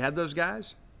games if we had those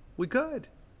guys? We could.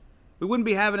 We wouldn't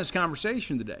be having this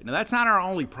conversation today. Now, that's not our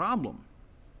only problem.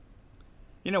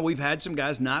 We've had some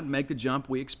guys not make the jump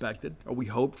we expected or we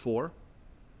hoped for.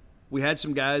 We had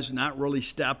some guys not really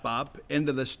step up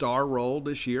into the star role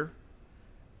this year.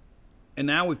 And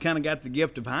now we've kind of got the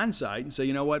gift of hindsight and say,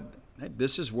 you know what, hey,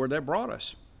 this is where that brought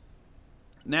us.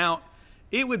 Now,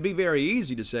 it would be very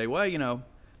easy to say, well,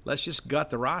 let's just gut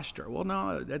the roster. Well,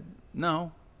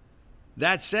 no.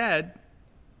 That said,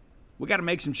 we got to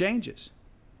make some changes.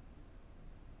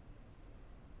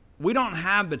 We don't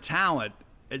have the talent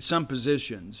at some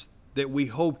positions that we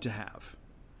hope to have.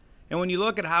 And when you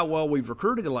look at how well we've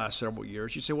recruited the last several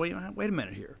years, you say, well, wait a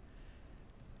minute here.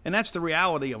 And that's the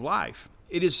reality of life.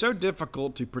 It is so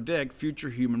difficult to predict future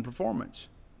human performance.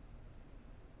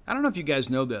 I don't know if you guys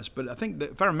know this, but I think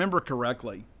that if I remember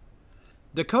correctly,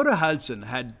 Dakota Hudson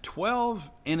had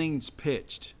 12 innings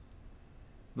pitched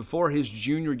before his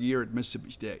junior year at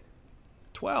Mississippi State.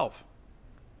 12.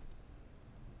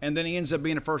 And then he ends up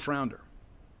being a first rounder.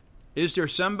 Is there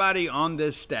somebody on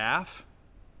this staff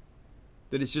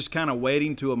that is just kind of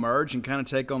waiting to emerge and kind of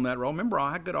take on that role? Remember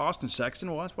how good Austin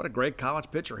Sexton was? What a great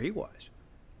college pitcher he was.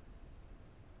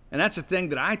 And that's the thing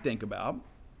that I think about,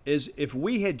 is if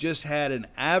we had just had an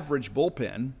average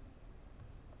bullpen,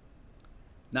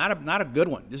 not a good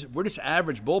one. We're just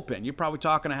average bullpen. You're probably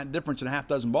talking a difference in a half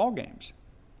dozen ball games.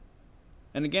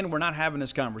 And again, we're not having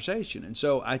this conversation. And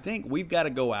so I think we've got to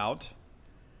go out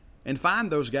and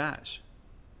find those guys.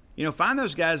 Find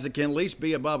those guys that can at least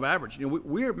be above average.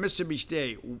 We're at Mississippi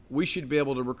State. We should be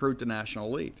able to recruit the national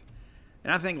elite.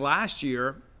 And I think last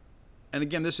year, and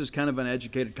again, this is kind of an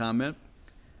educated comment,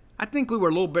 I think we were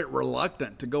a little bit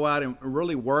reluctant to go out and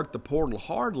really work the portal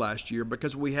hard last year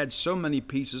because we had so many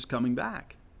pieces coming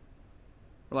back.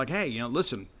 We're like, hey,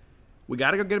 listen, we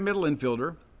got to go get a middle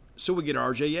infielder, so we get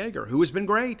R.J. Yeager, who has been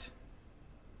great.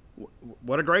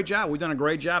 What a great job. We've done a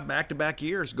great job back-to-back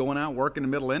years going out, working the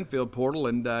middle infield portal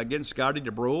and getting Scotty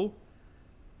DeBrule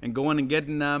and going and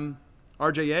getting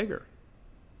R.J. Yeager.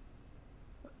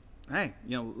 Hey,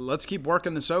 let's keep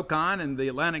working the SoCon and the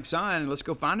Atlantic Sun and let's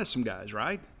go find us some guys,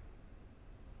 right?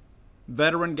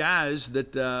 Veteran guys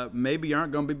that maybe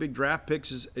aren't going to be big draft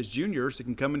picks as juniors that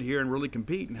can come in here and really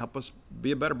compete and help us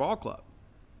be a better ball club.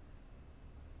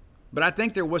 But I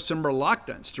think there was some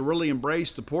reluctance to really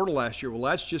embrace the portal last year. Well,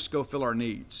 let's just go fill our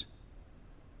needs.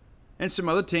 And some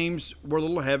other teams were a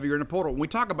little heavier in the portal. When we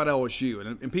talk about LSU,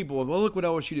 and people, well, look what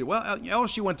LSU did. Well,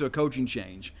 LSU went to a coaching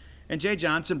change. And Jay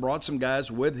Johnson brought some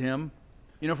guys with him,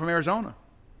 from Arizona.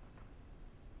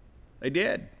 They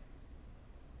did.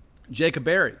 Jacob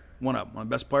Berry, one of the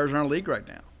best players in our league right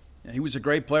now. And he was a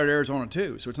great player at Arizona,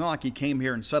 too. So it's not like he came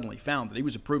here and suddenly found that. He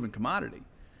was a proven commodity.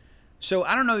 So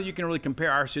I don't know that you can really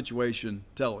compare our situation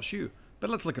to LSU, but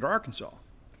let's look at Arkansas.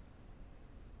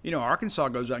 Arkansas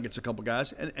goes out and gets a couple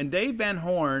guys, and Dave Van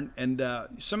Horn, and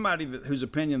somebody whose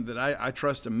opinion that I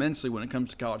trust immensely when it comes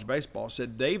to college baseball,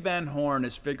 said Dave Van Horn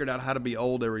has figured out how to be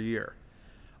old every year.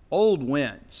 Old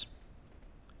wins,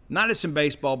 not just in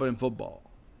baseball but in football,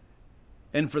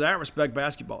 and for that respect,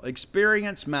 basketball.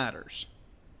 Experience matters.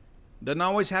 Doesn't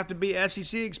always have to be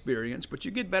SEC experience, but you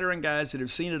get veteran guys that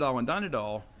have seen it all and done it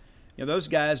all. Those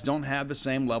guys don't have the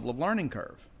same level of learning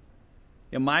curve.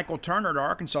 Michael Turner at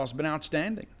Arkansas has been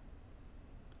outstanding.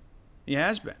 He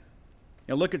has been.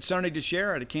 Look at Sonny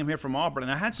DeShera that came here from Auburn.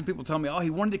 And I had some people tell me, he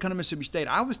wanted to come to Mississippi State.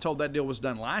 I was told that deal was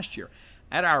done last year.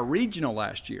 At our regional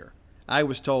last year, I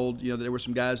was told that there were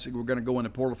some guys that were going to go in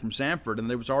the portal from Samford, and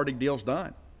there was already deals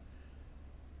done.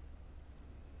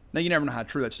 Now, you never know how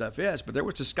true that stuff is, but there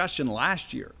was discussion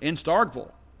last year in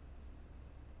Starkville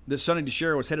that Sonny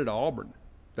DeShera was headed to Auburn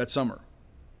that summer.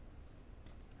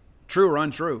 True or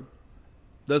untrue,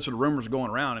 those are the rumors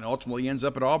going around, and ultimately he ends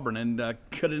up at Auburn and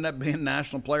could end up being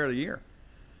National Player of the Year.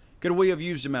 Could we have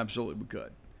used him? Absolutely we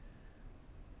could.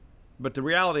 But the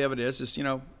reality of it is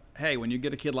hey, when you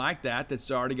get a kid like that that's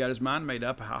already got his mind made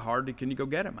up, how hard can you go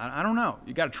get him? I don't know.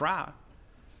 You got to try.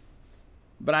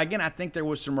 But again, I think there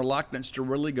was some reluctance to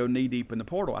really go knee-deep in the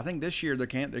portal. I think this year there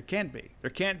can't be. There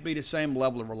can't be the same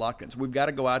level of reluctance. We've got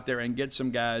to go out there and get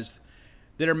some guys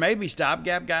that are maybe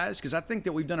stopgap guys, because I think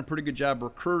that we've done a pretty good job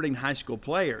recruiting high school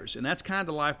players, and that's kind of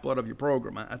the lifeblood of your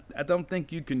program. I don't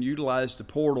think you can utilize the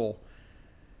portal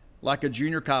like a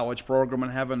junior college program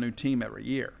and have a new team every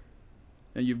year.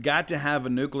 And you've got to have a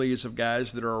nucleus of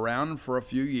guys that are around for a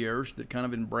few years that kind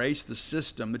of embrace the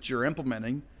system that you're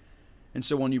implementing. And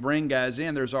so when you bring guys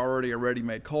in, there's already a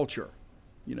ready-made culture.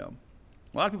 A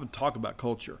lot of people talk about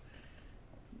culture.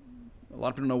 A lot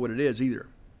of people don't know what it is either.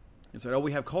 And say,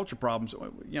 we have culture problems.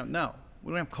 No,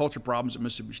 we don't have culture problems at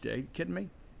Mississippi State. You kidding me?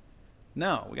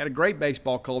 No, we got a great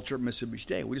baseball culture at Mississippi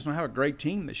State. We just don't have a great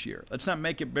team this year. Let's not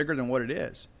make it bigger than what it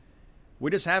is. We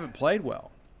just haven't played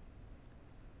well.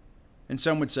 And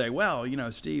some would say, well,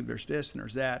 Steve, there's this and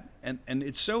there's that. And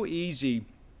it's so easy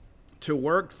to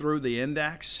work through the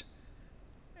index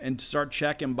and start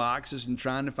checking boxes and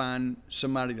trying to find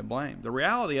somebody to blame. The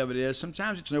reality of it is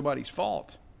sometimes it's nobody's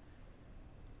fault.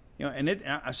 And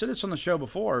I said this on the show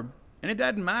before, and it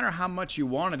doesn't matter how much you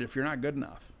want it if you're not good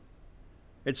enough.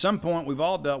 At some point, we've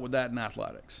all dealt with that in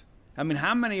athletics. I mean,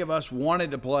 how many of us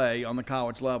wanted to play on the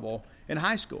college level in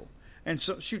high school? And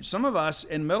so, some of us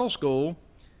in middle school,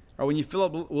 or when you fill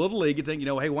up Little League, you think,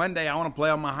 hey, one day I want to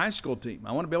play on my high school team.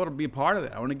 I want to be able to be a part of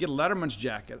it. I want to get a Letterman's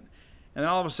jacket. And then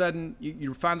all of a sudden,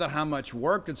 you find out how much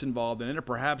work that's involved in it, or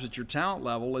perhaps at your talent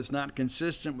level is not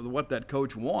consistent with what that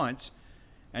coach wants,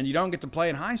 and you don't get to play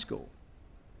in high school.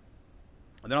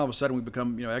 And then all of a sudden we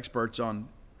become, experts on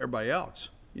everybody else,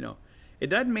 It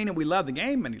doesn't mean that we love the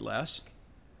game any less.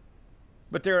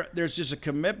 But there's just a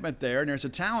commitment there, and there's a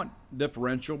talent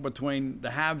differential between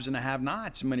the haves and the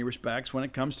have-nots in many respects when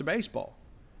it comes to baseball.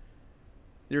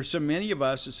 There's so many of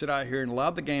us that sit out here and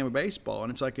love the game of baseball,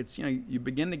 and it's like you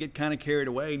begin to get kind of carried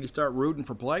away, and you start rooting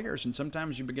for players, and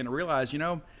sometimes you begin to realize,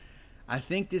 I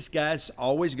think this guy's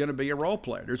always going to be a role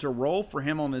player. There's a role for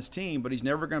him on this team, but he's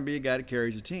never going to be a guy that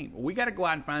carries a team. Well, we got to go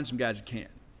out and find some guys that can.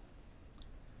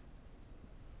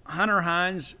 Hunter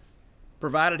Hines,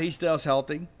 provided he stays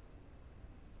healthy,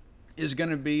 is going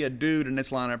to be a dude in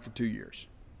this lineup for 2 years.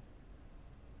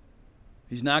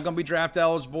 He's not going to be draft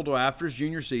eligible until after his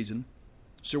junior season,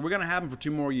 so we're going to have him for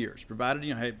 2 more years, provided,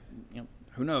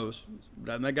 who knows?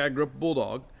 That guy grew up a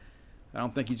Bulldog. I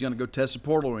don't think he's going to go test the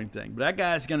portal or anything, but that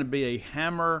guy's going to be a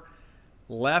hammer,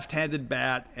 left-handed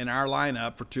bat in our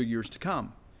lineup for 2 years to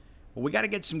come. Well, we got to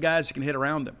get some guys that can hit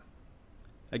around him.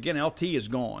 Again, LT is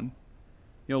gone.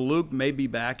 Luke may be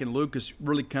back, and Luke is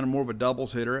really kind of more of a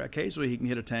doubles hitter. Occasionally he can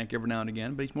hit a tank every now and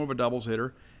again, but he's more of a doubles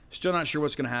hitter. Still not sure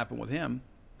what's going to happen with him.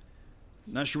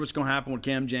 Not sure what's going to happen with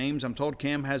Cam James. I'm told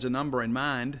Cam has a number in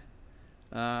mind,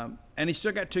 and he's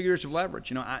still got 2 years of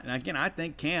leverage. I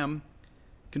think Cam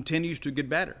continues to get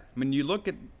better. I mean, you look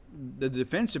at the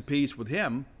defensive piece with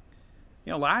him,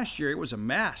 last year it was a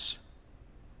mess.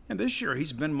 And this year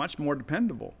he's been much more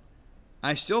dependable.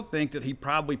 I still think that he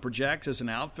probably projects as an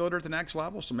outfielder at the next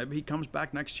level, so maybe he comes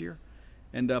back next year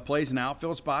and plays an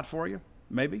outfield spot for you,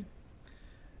 maybe.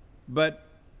 But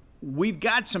we've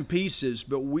got some pieces,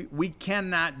 but we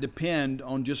cannot depend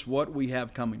on just what we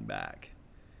have coming back.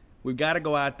 We've got to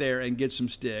go out there and get some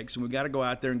sticks, and we've got to go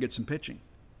out there and get some pitching.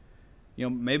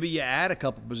 Maybe you add a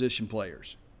couple position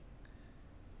players,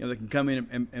 that can come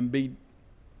in and be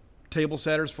table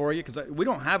setters for you, because we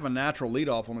don't have a natural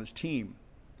leadoff on this team.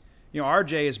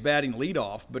 RJ is batting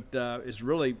leadoff, but is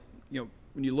really,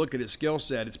 when you look at his skill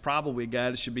set, it's probably a guy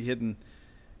that should be hitting,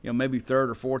 maybe third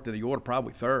or fourth in the order,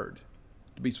 probably third,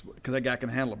 because that guy can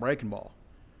handle a breaking ball.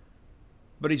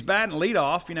 But he's batting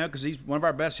leadoff, because he's one of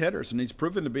our best hitters, and he's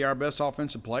proven to be our best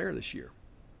offensive player this year.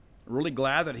 Really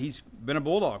glad that he's been a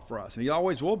Bulldog for us, and he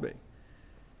always will be.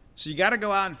 So you got to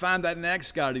go out and find that next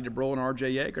Scotty DeBro and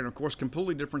R.J. Yeager, and, of course,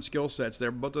 completely different skill sets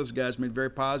there. Both those guys made very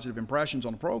positive impressions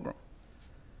on the program.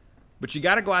 But you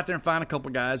got to go out there and find a couple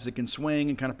of guys that can swing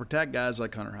and kind of protect guys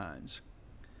like Hunter Hines.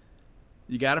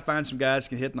 You got to find some guys that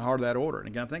can hit in the heart of that order. And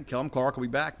again, I think Kellum Clark will be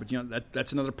back, but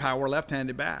that's another power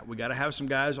left-handed bat. We got to have some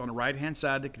guys on the right-hand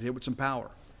side that can hit with some power.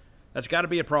 That's got to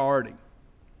be a priority.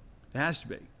 It has to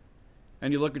be.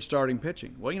 And you look at starting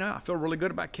pitching. Well, I feel really good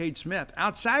about Cade Smith.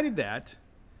 Outside of that,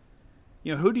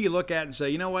 who do you look at and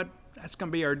say, what, that's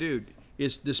going to be our dude?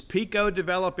 Does Pico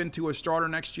develop into a starter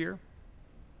next year?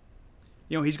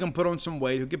 He's going to put on some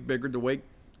weight. He'll get bigger. The weight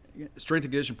strength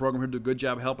and conditioning program here do a good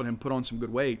job helping him put on some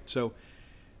good weight. So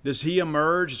does he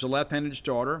emerge as a left-handed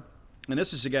starter? And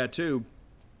this is a guy, too,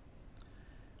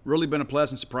 really been a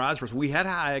pleasant surprise for us. We had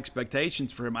high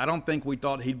expectations for him. I don't think we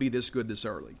thought he'd be this good this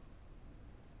early.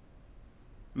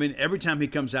 I mean, every time he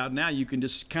comes out now, you can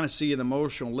just kind of see an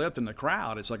emotional lift in the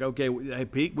crowd. It's like, okay, hey,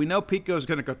 Pete, we know Pico's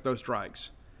going to throw strikes.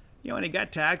 And he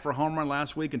got tagged for a home run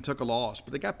last week and took a loss.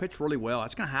 But the guy pitched really well.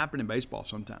 That's going to happen in baseball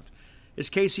sometimes. Is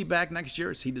Casey back next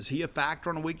year? Does he a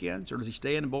factor on the weekends? Or does he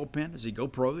stay in the bullpen? Does he go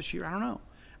pro this year? I don't know.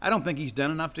 I don't think he's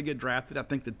done enough to get drafted. I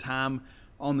think the time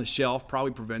on the shelf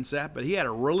probably prevents that. But he had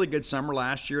a really good summer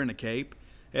last year in the Cape.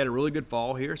 He had a really good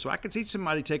fall here. So I could see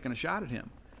somebody taking a shot at him.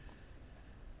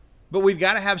 But we've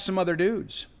got to have some other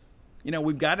dudes.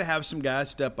 We've got to have some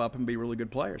guys step up and be really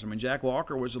good players. I mean, Jack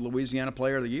Walker was the Louisiana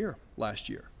Player of the Year last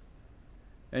year.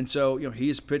 And so, he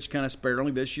has pitched kind of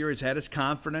sparingly this year. He's had his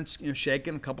confidence,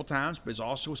 shaken a couple times, but he's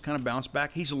also has kind of bounced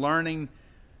back. He's learning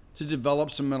to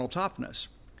develop some mental toughness.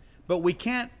 But we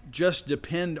can't just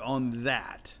depend on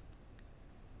that.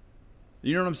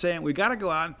 You know what I'm saying? We've got to go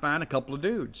out and find a couple of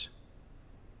dudes.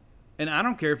 And I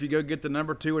don't care if you go get the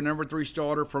number 2 or number 3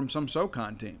 starter from some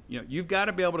SoCon team. You've got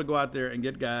to be able to go out there and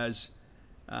get guys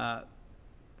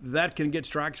that can get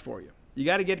strikes for you. You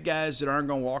got to get guys that aren't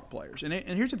going to walk players. And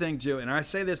here's the thing, too, and I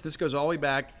say this goes all the way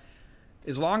back,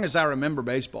 as long as I remember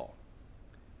baseball,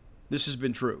 this has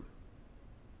been true.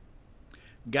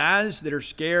 Guys that are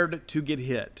scared to get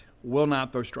hit will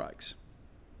not throw strikes.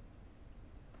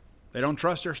 They don't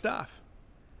trust their stuff.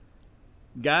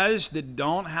 Guys that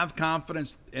don't have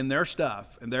confidence in their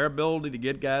stuff and their ability to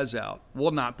get guys out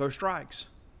will not throw strikes.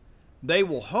 They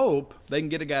will hope they can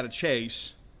get a guy to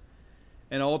chase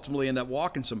and ultimately end up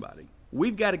walking somebody.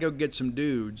 We've got to go get some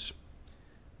dudes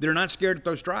that are not scared to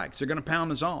throw strikes. They're going to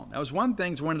pound the zone. That was one of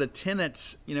the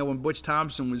tenets, when Butch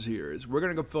Thompson was here, is we're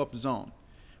going to go fill up the zone.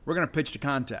 we're going to pitch to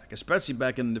contact, especially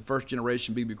back in the first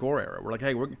generation BB Core era. We're like,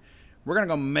 hey, we're going to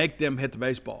go make them hit the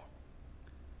baseball.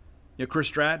 Chris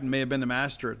Stratton may have been the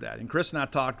master at that. And Chris and I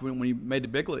talked when he made the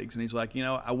big leagues, and he's like,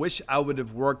 I wish I would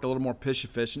have worked a little more pitch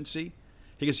efficiency.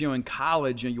 He goes, in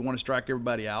college, you want to strike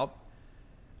everybody out.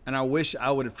 And I wish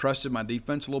I would have trusted my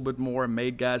defense a little bit more and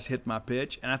made guys hit my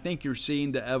pitch. And I think you're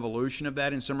seeing the evolution of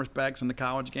that in some respects in the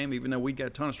college game, even though we got a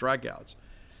ton of strikeouts.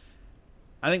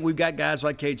 I think we've got guys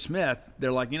like Cade Smith.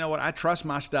 They're like, I trust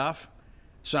my stuff,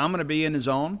 so I'm going to be in the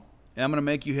zone, and I'm going to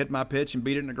make you hit my pitch and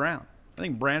beat it in the ground. I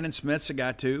think Brandon Smith's a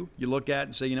guy, too. You look at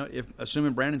and say, if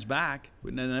assuming Brandon's back,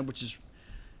 which is,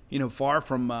 far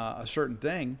from a certain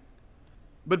thing,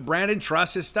 but Brandon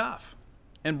trusts his stuff.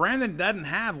 And Brandon doesn't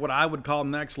have what I would call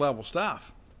next level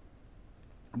stuff.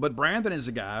 But Brandon is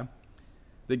a guy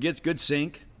that gets good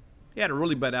sink. He had a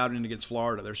really bad outing against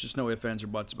Florida. There's just no ifs, ands, or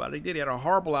buts about it. He did. He had a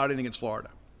horrible outing against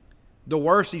Florida. The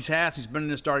worst he's had since he's been in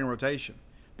the starting rotation.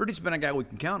 But he's been a guy we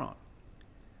can count on.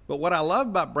 But what I love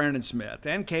about Brandon Smith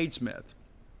and Cade Smith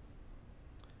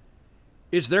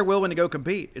is they're willing to go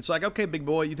compete. It's like, okay, big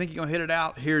boy, you think you're going to hit it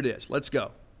out? Here it is. Let's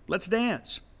go. Let's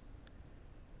dance.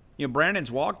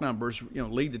 Brandon's walk numbers,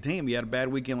 lead the team. He had a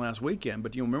bad weekend last weekend,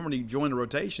 but remember when he joined the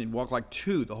rotation, he walked like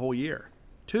 2 the whole year.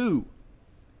 2.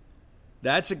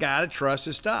 That's a guy that trusts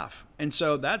his stuff. And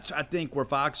so that's, I think, where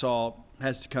Foxhall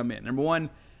has to come in. Number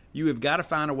one, you have got to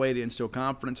find a way to instill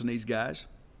confidence in these guys.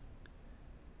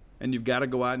 And you've got to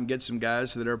go out and get some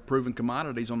guys that are proven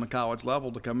commodities on the college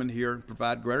level to come in here and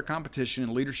provide greater competition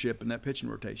and leadership in that pitching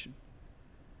rotation.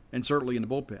 And certainly in the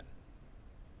bullpen.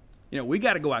 We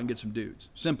got to go out and get some dudes.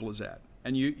 Simple as that.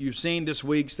 And you've seen this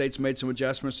week, State's made some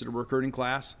adjustments to the recruiting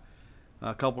class.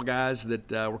 A couple guys that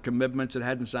were commitments that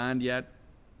hadn't signed yet,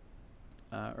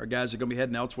 or guys that are going to be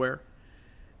heading elsewhere.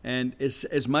 And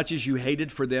as much as you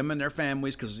hated for them and their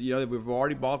families, because we've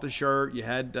already bought the shirt, you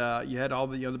had all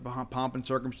the the pomp and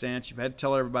circumstance, you've had to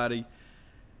tell everybody,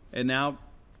 and now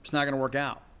it's not going to work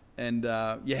out, and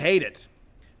you hate it.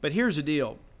 But here's the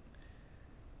deal: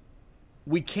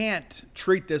 we can't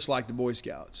treat this like the Boy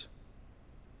Scouts.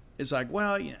 It's like,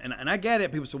 well, and I get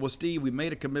it. People say, well, Steve, we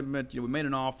made a commitment, we made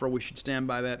an offer, we should stand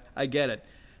by that. I get it.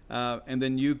 And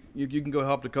then you can go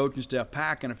help the coaching staff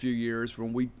pack in a few years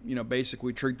when we,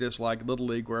 basically treat this like Little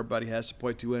League where everybody has to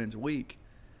play 2 innings a week.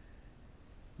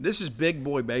 This is big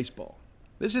boy baseball.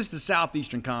 This is the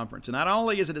Southeastern Conference. And not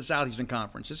only is it the Southeastern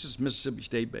Conference, this is Mississippi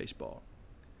State baseball.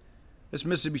 This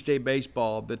Mississippi State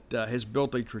baseball that has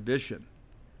built a tradition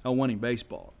of winning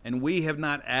baseball. And we have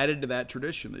not added to that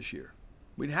tradition this year.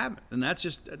 We haven't. And that's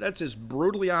as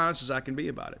brutally honest as I can be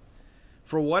about it.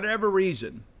 For whatever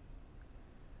reason,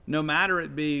 no matter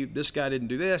it be this guy didn't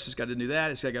do this guy didn't do that,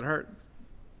 this guy got hurt,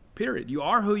 period. You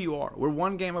are who you are. We're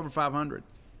 1 game over 500.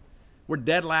 We're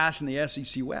dead last in the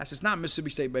SEC West. It's not Mississippi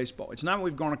State baseball. It's not what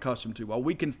we've grown accustomed to. While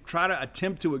we can try to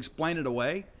attempt to explain it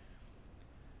away,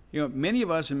 many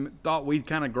of us thought we'd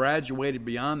kind of graduated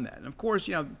beyond that. And, of course,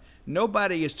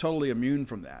 nobody is totally immune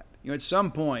from that. At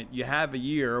some point you have a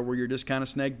year where you're just kind of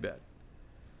snake bit.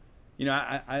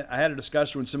 I had a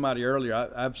discussion with somebody earlier.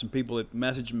 I have some people that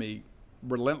message me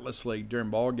relentlessly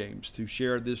during ball games to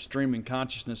share this streaming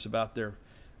consciousness about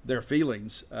their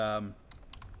feelings of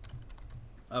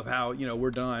how we're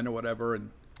done or whatever,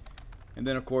 and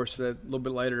then of course a little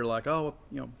bit later like, oh,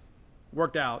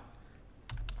 worked out.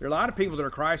 There are a lot of people that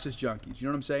are crisis junkies. You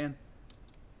know what I'm saying?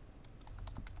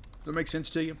 Does that make sense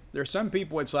to you? There are some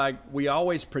people, it's like we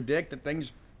always predict that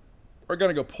things are going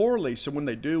to go poorly, so when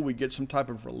they do, we get some type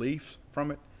of relief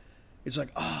from it. It's like,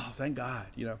 oh, thank God,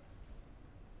 A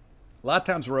lot of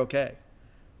times we're okay.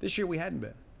 This year we hadn't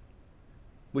been.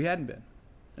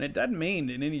 And it doesn't mean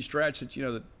in any stretch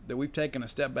that, that we've taken a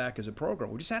step back as a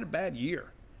program. We just had a bad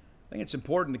year. I think it's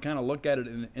important to kind of look at it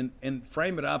and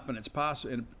frame it up in its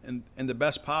in the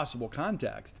best possible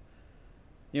context.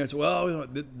 It's, well,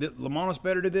 Lamonis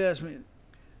better do this. I mean,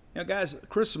 guys,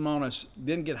 Chris Lamonis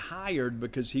didn't get hired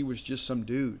because he was just some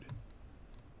dude.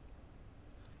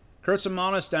 Chris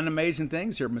Lamonis done amazing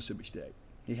things here at Mississippi State.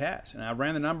 He has. And I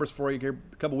ran the numbers for you here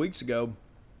a couple weeks ago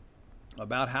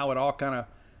about how it all kind of,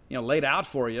 laid out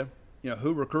for you,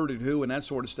 who recruited who and that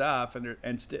sort of stuff.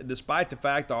 And despite the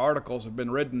fact the articles have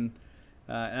been written,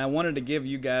 and I wanted to give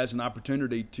you guys an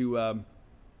opportunity to,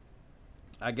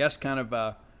 I guess, kind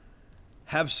of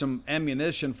have some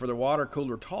ammunition for the water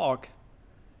cooler talk,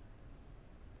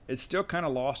 it's still kind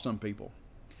of lost on people.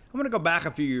 I'm going to go back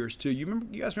a few years, too. You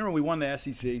guys remember we won the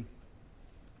SEC?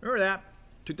 Remember that?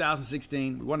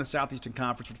 2016, we won the Southeastern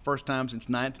Conference for the first time since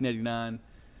 1989.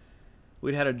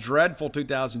 We'd had a dreadful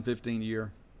 2015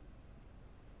 year.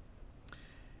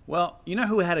 Well, you know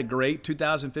who had a great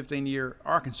 2015 year?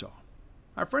 Arkansas.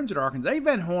 Our friends at Arkansas, Dave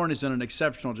Van Horn has done an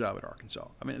exceptional job at Arkansas.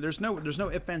 I mean, there's no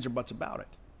ifs, ands, or buts about it.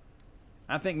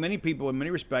 I think many people, in many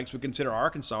respects, would consider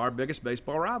Arkansas our biggest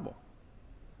baseball rival.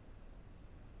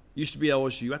 Used to be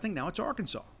LSU. I think now it's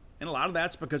Arkansas. And a lot of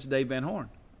that's because of Dave Van Horn.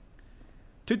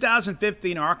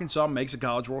 2015, Arkansas makes a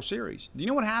College World Series. Do you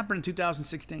know what happened in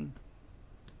 2016?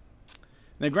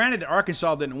 Now, granted,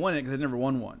 Arkansas didn't win it because they never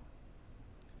won one.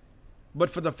 But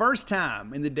for the first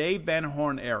time in the Dave Van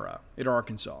Horn era at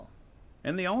Arkansas,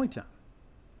 and the only time,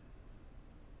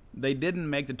 they didn't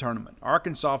make the tournament.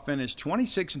 Arkansas finished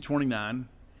 26-29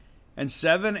 and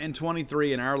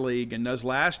 7-23 in our league, and those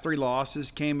last 3 losses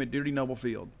came at Duty Noble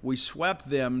Field. We swept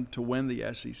them to win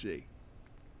the SEC.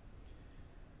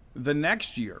 The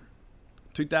next year,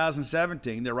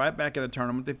 2017, they're right back in the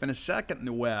tournament. They finished second in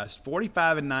the West,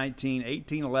 45-19,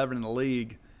 18-11 in the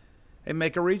league. They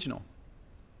make a regional.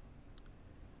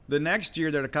 The next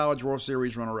year, they're the College World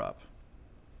Series runner-up.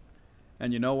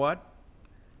 And you know what?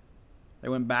 They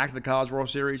went back to the College World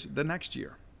Series the next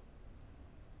year.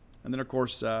 And then, of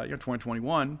course,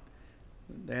 2021,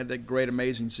 they had that great,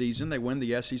 amazing season. They win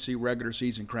the SEC regular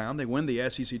season crown. They win the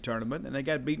SEC tournament, and they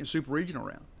got beaten in Super Regional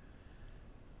round.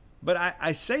 But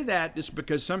I say that just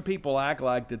because some people act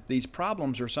like that these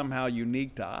problems are somehow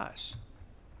unique to us.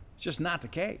 It's just not the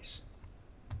case.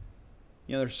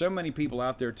 There's so many people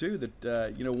out there, too,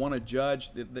 that, want to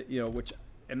judge, which,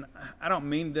 and I don't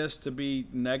mean this to be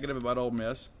negative about Ole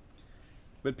Miss,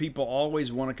 but people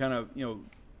always want to kind of,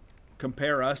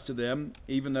 compare us to them,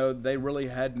 even though they really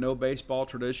had no baseball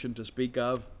tradition to speak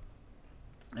of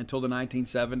until the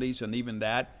 1970s, and even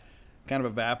that kind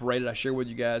of evaporated. I shared with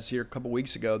you guys here a couple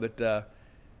weeks ago that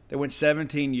they went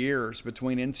 17 years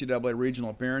between NCAA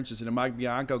regional appearances, and Mike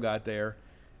Bianco got there,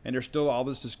 and there's still all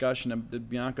this discussion that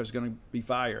Bianco's going to be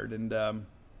fired. And, I'm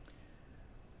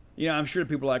sure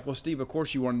people are like, well, Steve, of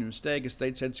course you wanted a mistake.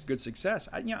 State's had good success.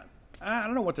 I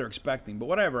don't know what they're expecting, but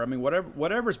whatever. I mean,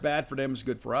 whatever's bad for them is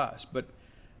good for us. But,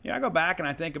 I go back and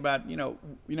I think about,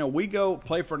 we go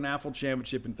play for a NAFL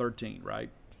championship in 13, right?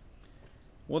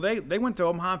 Well, they went to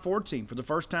Omaha in 14 for the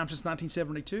first time since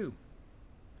 1972.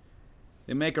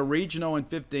 They make a regional in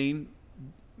 15.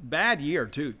 Bad year,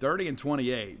 too,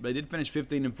 30-28. They did finish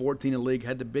 15-14 in the league,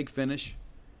 had the big finish.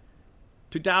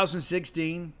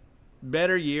 2016,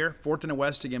 better year, 4th in the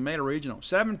West again, made a regional.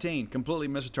 17, completely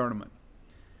missed a tournament.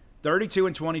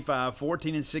 32-25,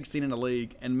 14-16 in the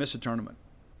league, and miss a tournament.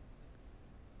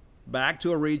 Back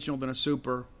to a regional, then a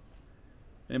super,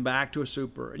 and back to a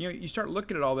super. And you start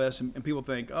looking at all this, and people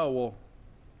think, oh, well,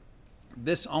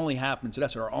 this only happens at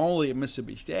us, or only at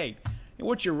Mississippi State. And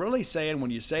what you're really saying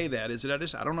when you say that is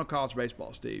that I don't know college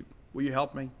baseball, Steve. Will you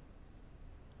help me?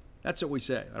 That's what we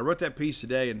say. I wrote that piece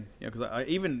today, and because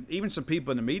even some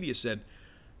people in the media said,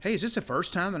 hey, is this the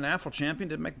first time the NAFL champion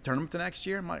didn't make the tournament the next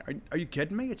year? I'm like, are you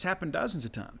kidding me? It's happened dozens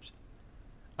of times.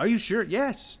 Are you sure?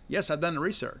 Yes. Yes, I've done the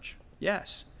research.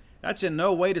 Yes. That's in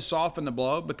no way to soften the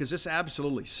blow, because this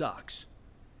absolutely sucks.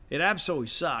 It absolutely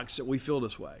sucks that we feel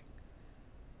this way.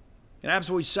 It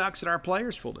absolutely sucks that our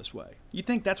players feel this way. You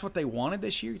think that's what they wanted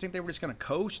this year? You think they were just going to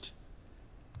coast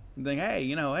and think,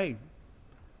 hey,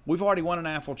 we've already won an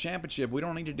NAFL championship. We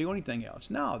don't need to do anything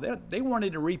else. No, they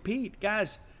wanted to repeat.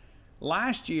 Guys,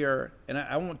 last year, and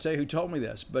I won't say who told me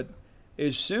this, but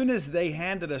as soon as they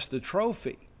handed us the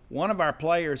trophy, one of our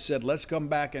players said, let's come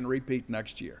back and repeat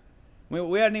next year.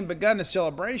 We hadn't even begun the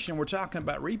celebration. We're talking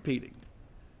about repeating.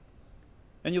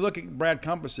 And you look at Brad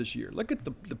Compass this year. Look at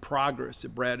the progress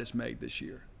that Brad has made this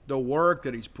year, the work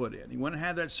that he's put in. He went and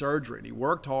had that surgery, and he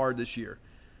worked hard this year.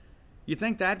 You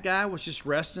think that guy was just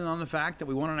resting on the fact that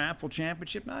we won an NAFL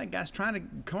championship? No, that guy's trying to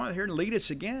come out here and lead us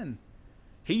again.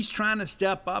 He's trying to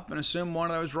step up and assume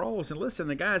one of those roles. And listen,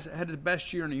 the guy's had the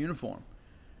best year in the uniform.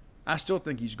 I still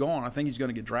think he's gone. I think he's going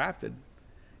to get drafted.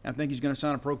 I think he's going to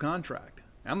sign a pro contract.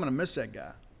 I'm going to miss that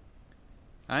guy.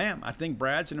 I am. I think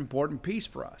Brad's an important piece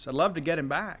for us. I'd love to get him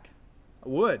back. I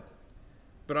would.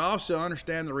 But I also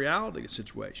understand the reality of the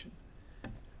situation.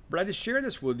 But I just share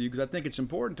this with you because I think it's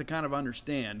important to kind of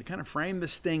understand, to kind of frame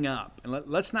this thing up. And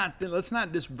let's not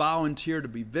just volunteer to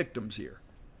be victims here.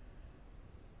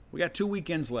 We got 2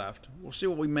 weekends left. We'll see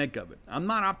what we make of it. I'm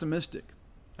not optimistic.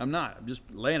 I'm not. I'm just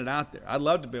laying it out there. I'd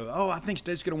love to be able, I think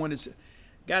State's going to win this.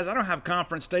 Guys, I don't have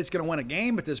confidence State's going to win a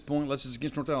game at this point unless it's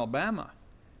against North Alabama.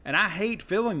 And I hate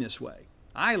feeling this way.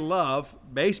 I love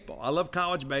baseball. I love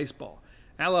college baseball.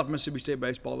 I love Mississippi State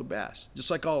baseball the best,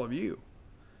 just like all of you.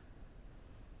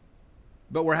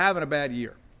 But we're having a bad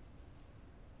year.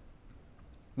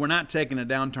 We're not taking a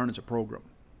downturn as a program.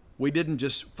 We didn't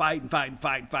just fight,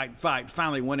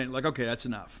 finally win it, like, okay, that's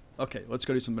enough. Okay, let's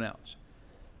go do something else.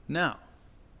 No.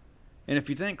 And if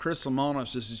you think Chris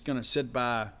Lemonis is just going to sit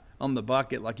by on the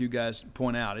bucket like you guys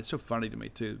point out, it's so funny to me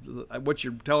too. What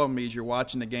you're telling me is you're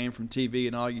watching the game from TV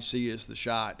and all you see is the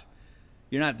shot.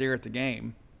 You're not there at the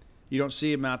game. You don't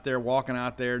see him out there walking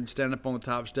out there and standing up on the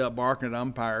top step barking at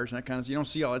umpires and that kind of stuff. You don't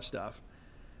see all that stuff.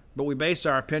 But we base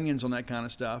our opinions on that kind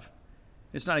of stuff.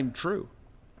 It's not even true.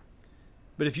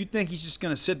 But if you think he's just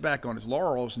going to sit back on his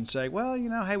laurels and say, well,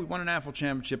 hey, we won an NFL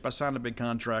championship, I signed a big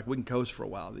contract, we can coast for a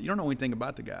while. You don't know anything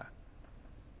about the guy.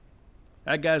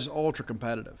 That guy's ultra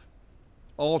competitive.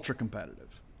 Ultra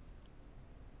competitive.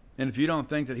 And if you don't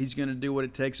think that he's going to do what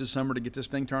it takes this summer to get this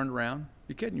thing turned around,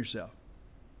 you're kidding yourself.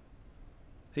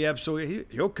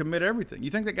 He'll commit everything. You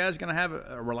think that guy's going to have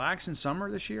a relaxing summer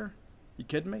this year? You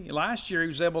kidding me? Last year he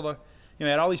was able to,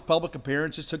 had all these public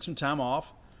appearances, took some time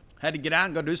off, had to get out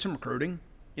and go do some recruiting.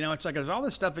 It's like there's all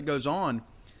this stuff that goes on.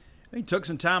 He took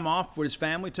some time off with his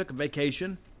family, took a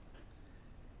vacation.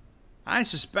 I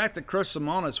suspect that Chris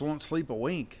Lemonis won't sleep a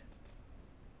wink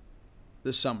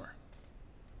this summer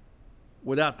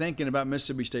without thinking about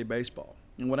Mississippi State baseball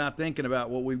and without thinking about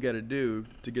what we've got to do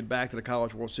to get back to the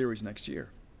College World Series next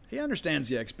year. He understands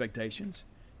the expectations.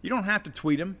 You don't have to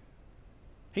tweet him.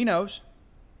 He knows.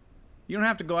 You don't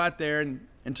have to go out there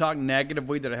and talk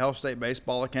negatively to the Health State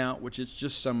baseball account, which is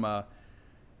just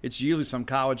it's usually some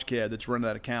college kid that's running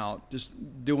that account, just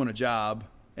doing a job.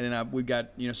 And then we've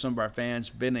got, some of our fans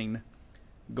venting,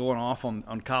 going off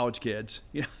on college kids.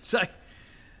 It's like,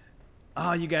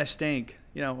 oh, you guys stink.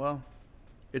 Well,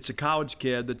 it's a college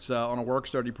kid that's on a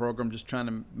work-study program just trying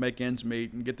to make ends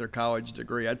meet and get their college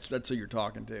degree. That's who you're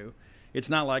talking to. It's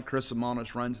not like Chris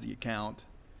Lemonis runs the account.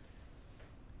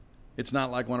 It's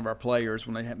not like one of our players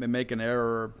when they make an error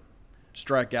or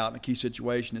strike out in a key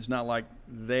situation. It's not like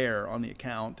they're on the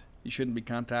account. You shouldn't be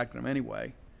contacting them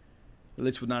anyway, at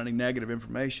least without any negative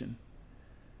information.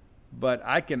 But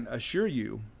I can assure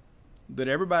you that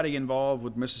everybody involved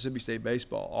with Mississippi State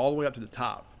baseball, all the way up to the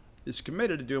top, is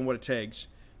committed to doing what it takes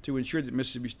to ensure that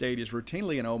Mississippi State is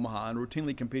routinely in Omaha and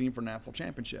routinely competing for national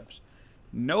championships.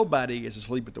 Nobody is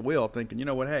asleep at the wheel thinking,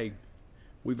 hey,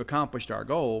 we've accomplished our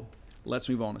goal. Let's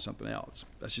move on to something else.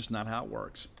 That's just not how it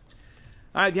works.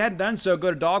 All right, if you hadn't done so,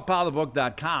 go to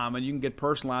dogpilethebook.com and you can get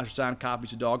personalized or signed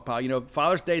copies of Dogpile.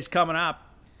 Father's Day's coming up.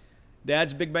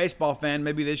 Dad's a big baseball fan.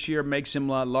 Maybe this year makes him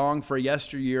long for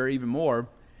yesteryear even more.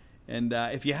 And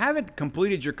if you haven't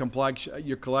completed your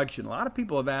collection, a lot of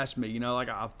people have asked me,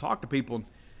 I've talked to people,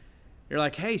 they're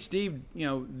like, hey, Steve, do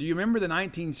you remember the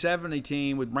 1970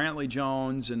 team with Brantley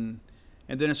Jones and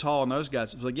Dennis Hall and those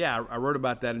guys? I was like, yeah, I wrote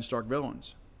about that in Stark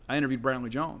Villains. I interviewed Brantley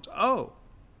Jones. Oh.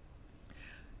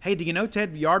 Hey, do you know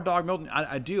Ted Yard Dog Milton?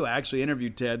 I do. I actually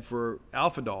interviewed Ted for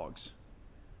Alpha Dogs,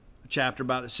 a chapter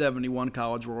about the 71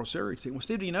 College World Series team. Well,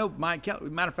 Steve, do you know Mike Kelly?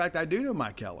 Matter of fact, I do know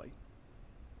Mike Kelly.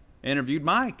 I interviewed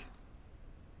Mike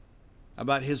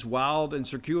about his wild and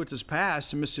circuitous past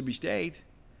to Mississippi State.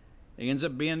 He ends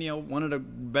up being, one of the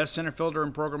best center fielder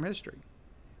in program history.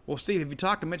 Well, Steve, have you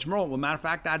talked to Mitch Merle? Well, matter of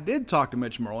fact, I did talk to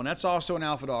Mitch Merle, and that's also in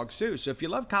Alpha Dogs too. So if you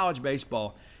love college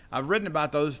baseball, I've written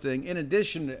about those things in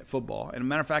addition to football. And a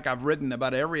matter of fact, I've written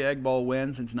about every Egg Bowl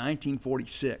win since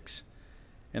 1946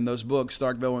 in those books,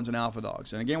 Stark Villains and Alpha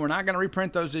Dogs. And again, we're not going to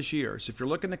reprint those this year. So if you're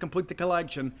looking to complete the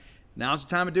collection, now's the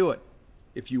time to do it.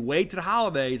 If you wait to the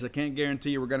holidays, I can't guarantee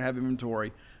you we're going to have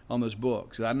inventory on those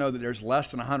books. I know that there's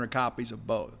less than 100 copies of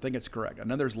both. I think it's correct. I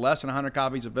know there's less than 100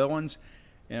 copies of Villains,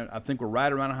 and I think we're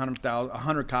right around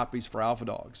 100 copies for Alpha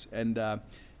Dogs. And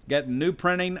get new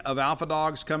printing of Alpha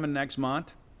Dogs coming next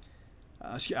month.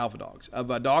 Alpha Dogs, of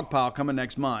Dogpile coming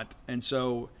next month. And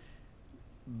so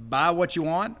buy what you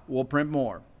want, we'll print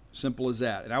more. Simple as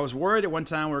that. And I was worried at one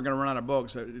time we were going to run out of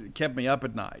books. So it kept me up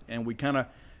at night. And we kind of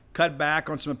cut back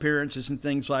on some appearances and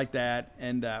things like that.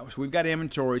 And so we've got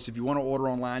inventories. If you want to order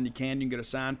online, you can. You can get a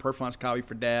signed, personalized copy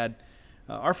for Dad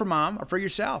or for Mom or for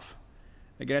yourself.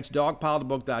 Again, it's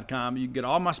dogpilethebook.com. You can get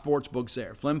all my sports books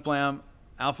there. Flim Flam,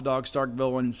 Alpha Dog, Stark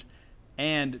Villains,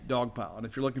 and Dogpile. And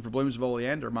if you're looking for Bloomsville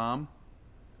Oleander, Mom,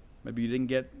 maybe you didn't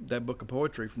get that book of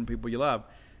poetry from people you love,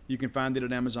 you can find it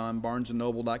at Amazon,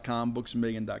 barnesandnoble.com,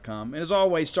 booksamillion.com. And as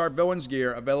always, Stark Villains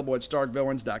gear available at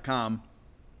starkvillains.com.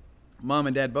 Mom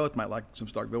and Dad both might like some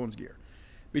Stark Villains gear.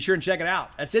 Be sure and check it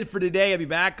out. That's it for today. I'll be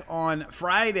back on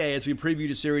Friday as we preview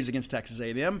the series against Texas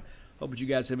A&M. Hope that you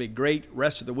guys have a great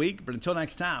rest of the week. But until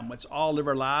next time, let's all live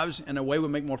our lives in a way we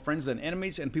make more friends than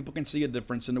enemies, and people can see a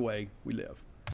difference in the way we live.